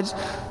 God,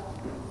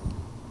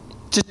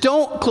 just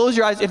don't close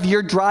your eyes if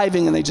you're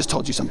driving and they just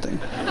told you something.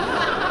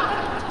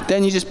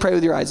 Then you just pray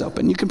with your eyes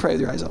open. You can pray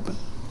with your eyes open.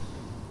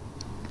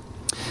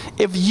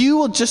 If you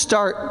will just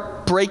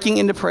start breaking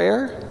into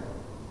prayer,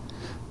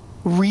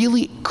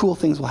 really cool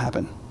things will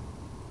happen.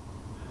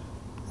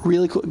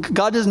 Really cool.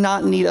 God does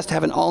not need us to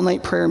have an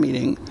all-night prayer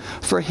meeting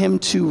for him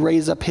to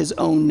raise up his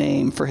own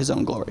name for his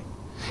own glory.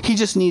 He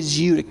just needs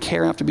you to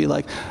care enough to be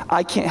like,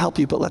 I can't help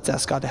you, but let's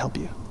ask God to help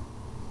you.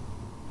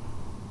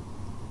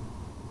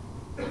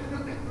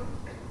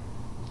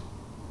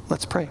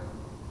 Let's pray.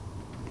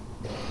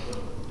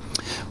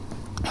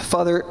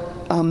 Father,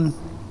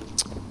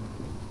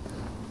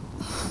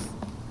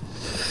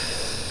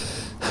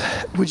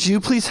 would you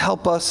please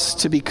help us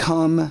to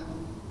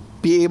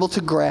be able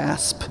to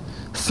grasp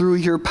through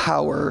your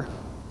power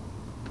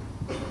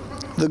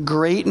the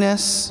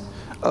greatness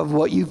of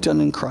what you've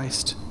done in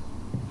Christ.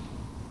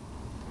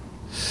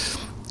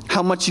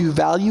 How much you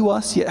value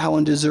us, yet how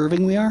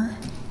undeserving we are.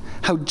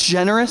 How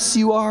generous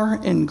you are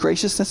in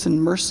graciousness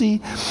and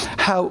mercy.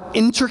 How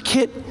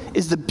intricate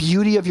is the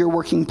beauty of your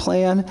working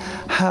plan.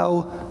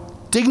 How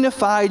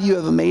dignified you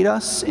have made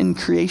us in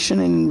creation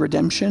and in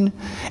redemption,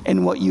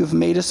 and what you have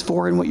made us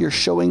for and what you're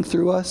showing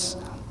through us.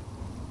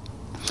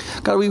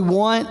 God, we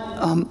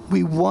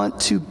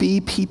want to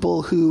be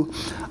people who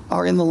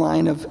are in the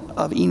line of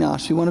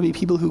Enosh. We want to be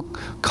people who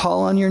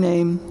call on your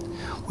name.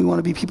 We want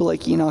to be people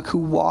like Enoch who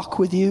walk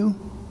with you.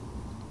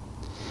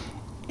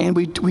 And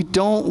we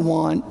don't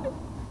want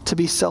to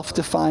be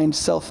self-defined,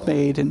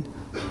 self-made, and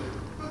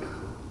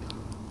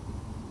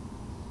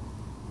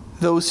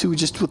those who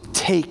just will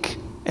take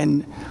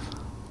and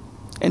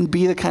and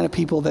be the kind of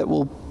people that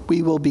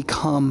we will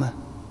become.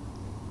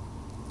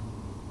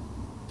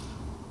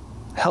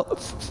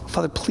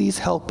 Father, please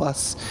help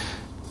us,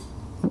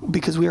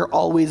 because we are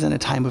always in a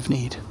time of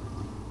need.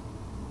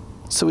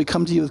 So we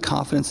come to you with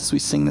confidence as we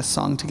sing this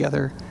song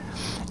together,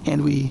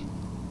 and we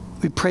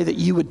pray that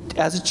you would,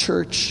 as a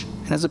church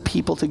and as a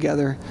people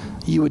together,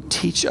 you would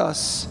teach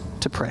us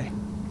to pray.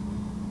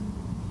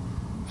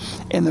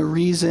 And the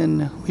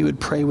reason we would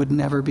pray would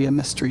never be a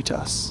mystery to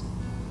us.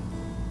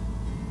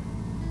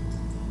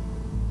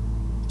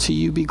 To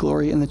you be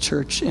glory in the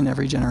church in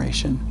every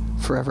generation,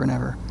 forever and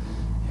ever.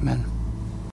 Amen.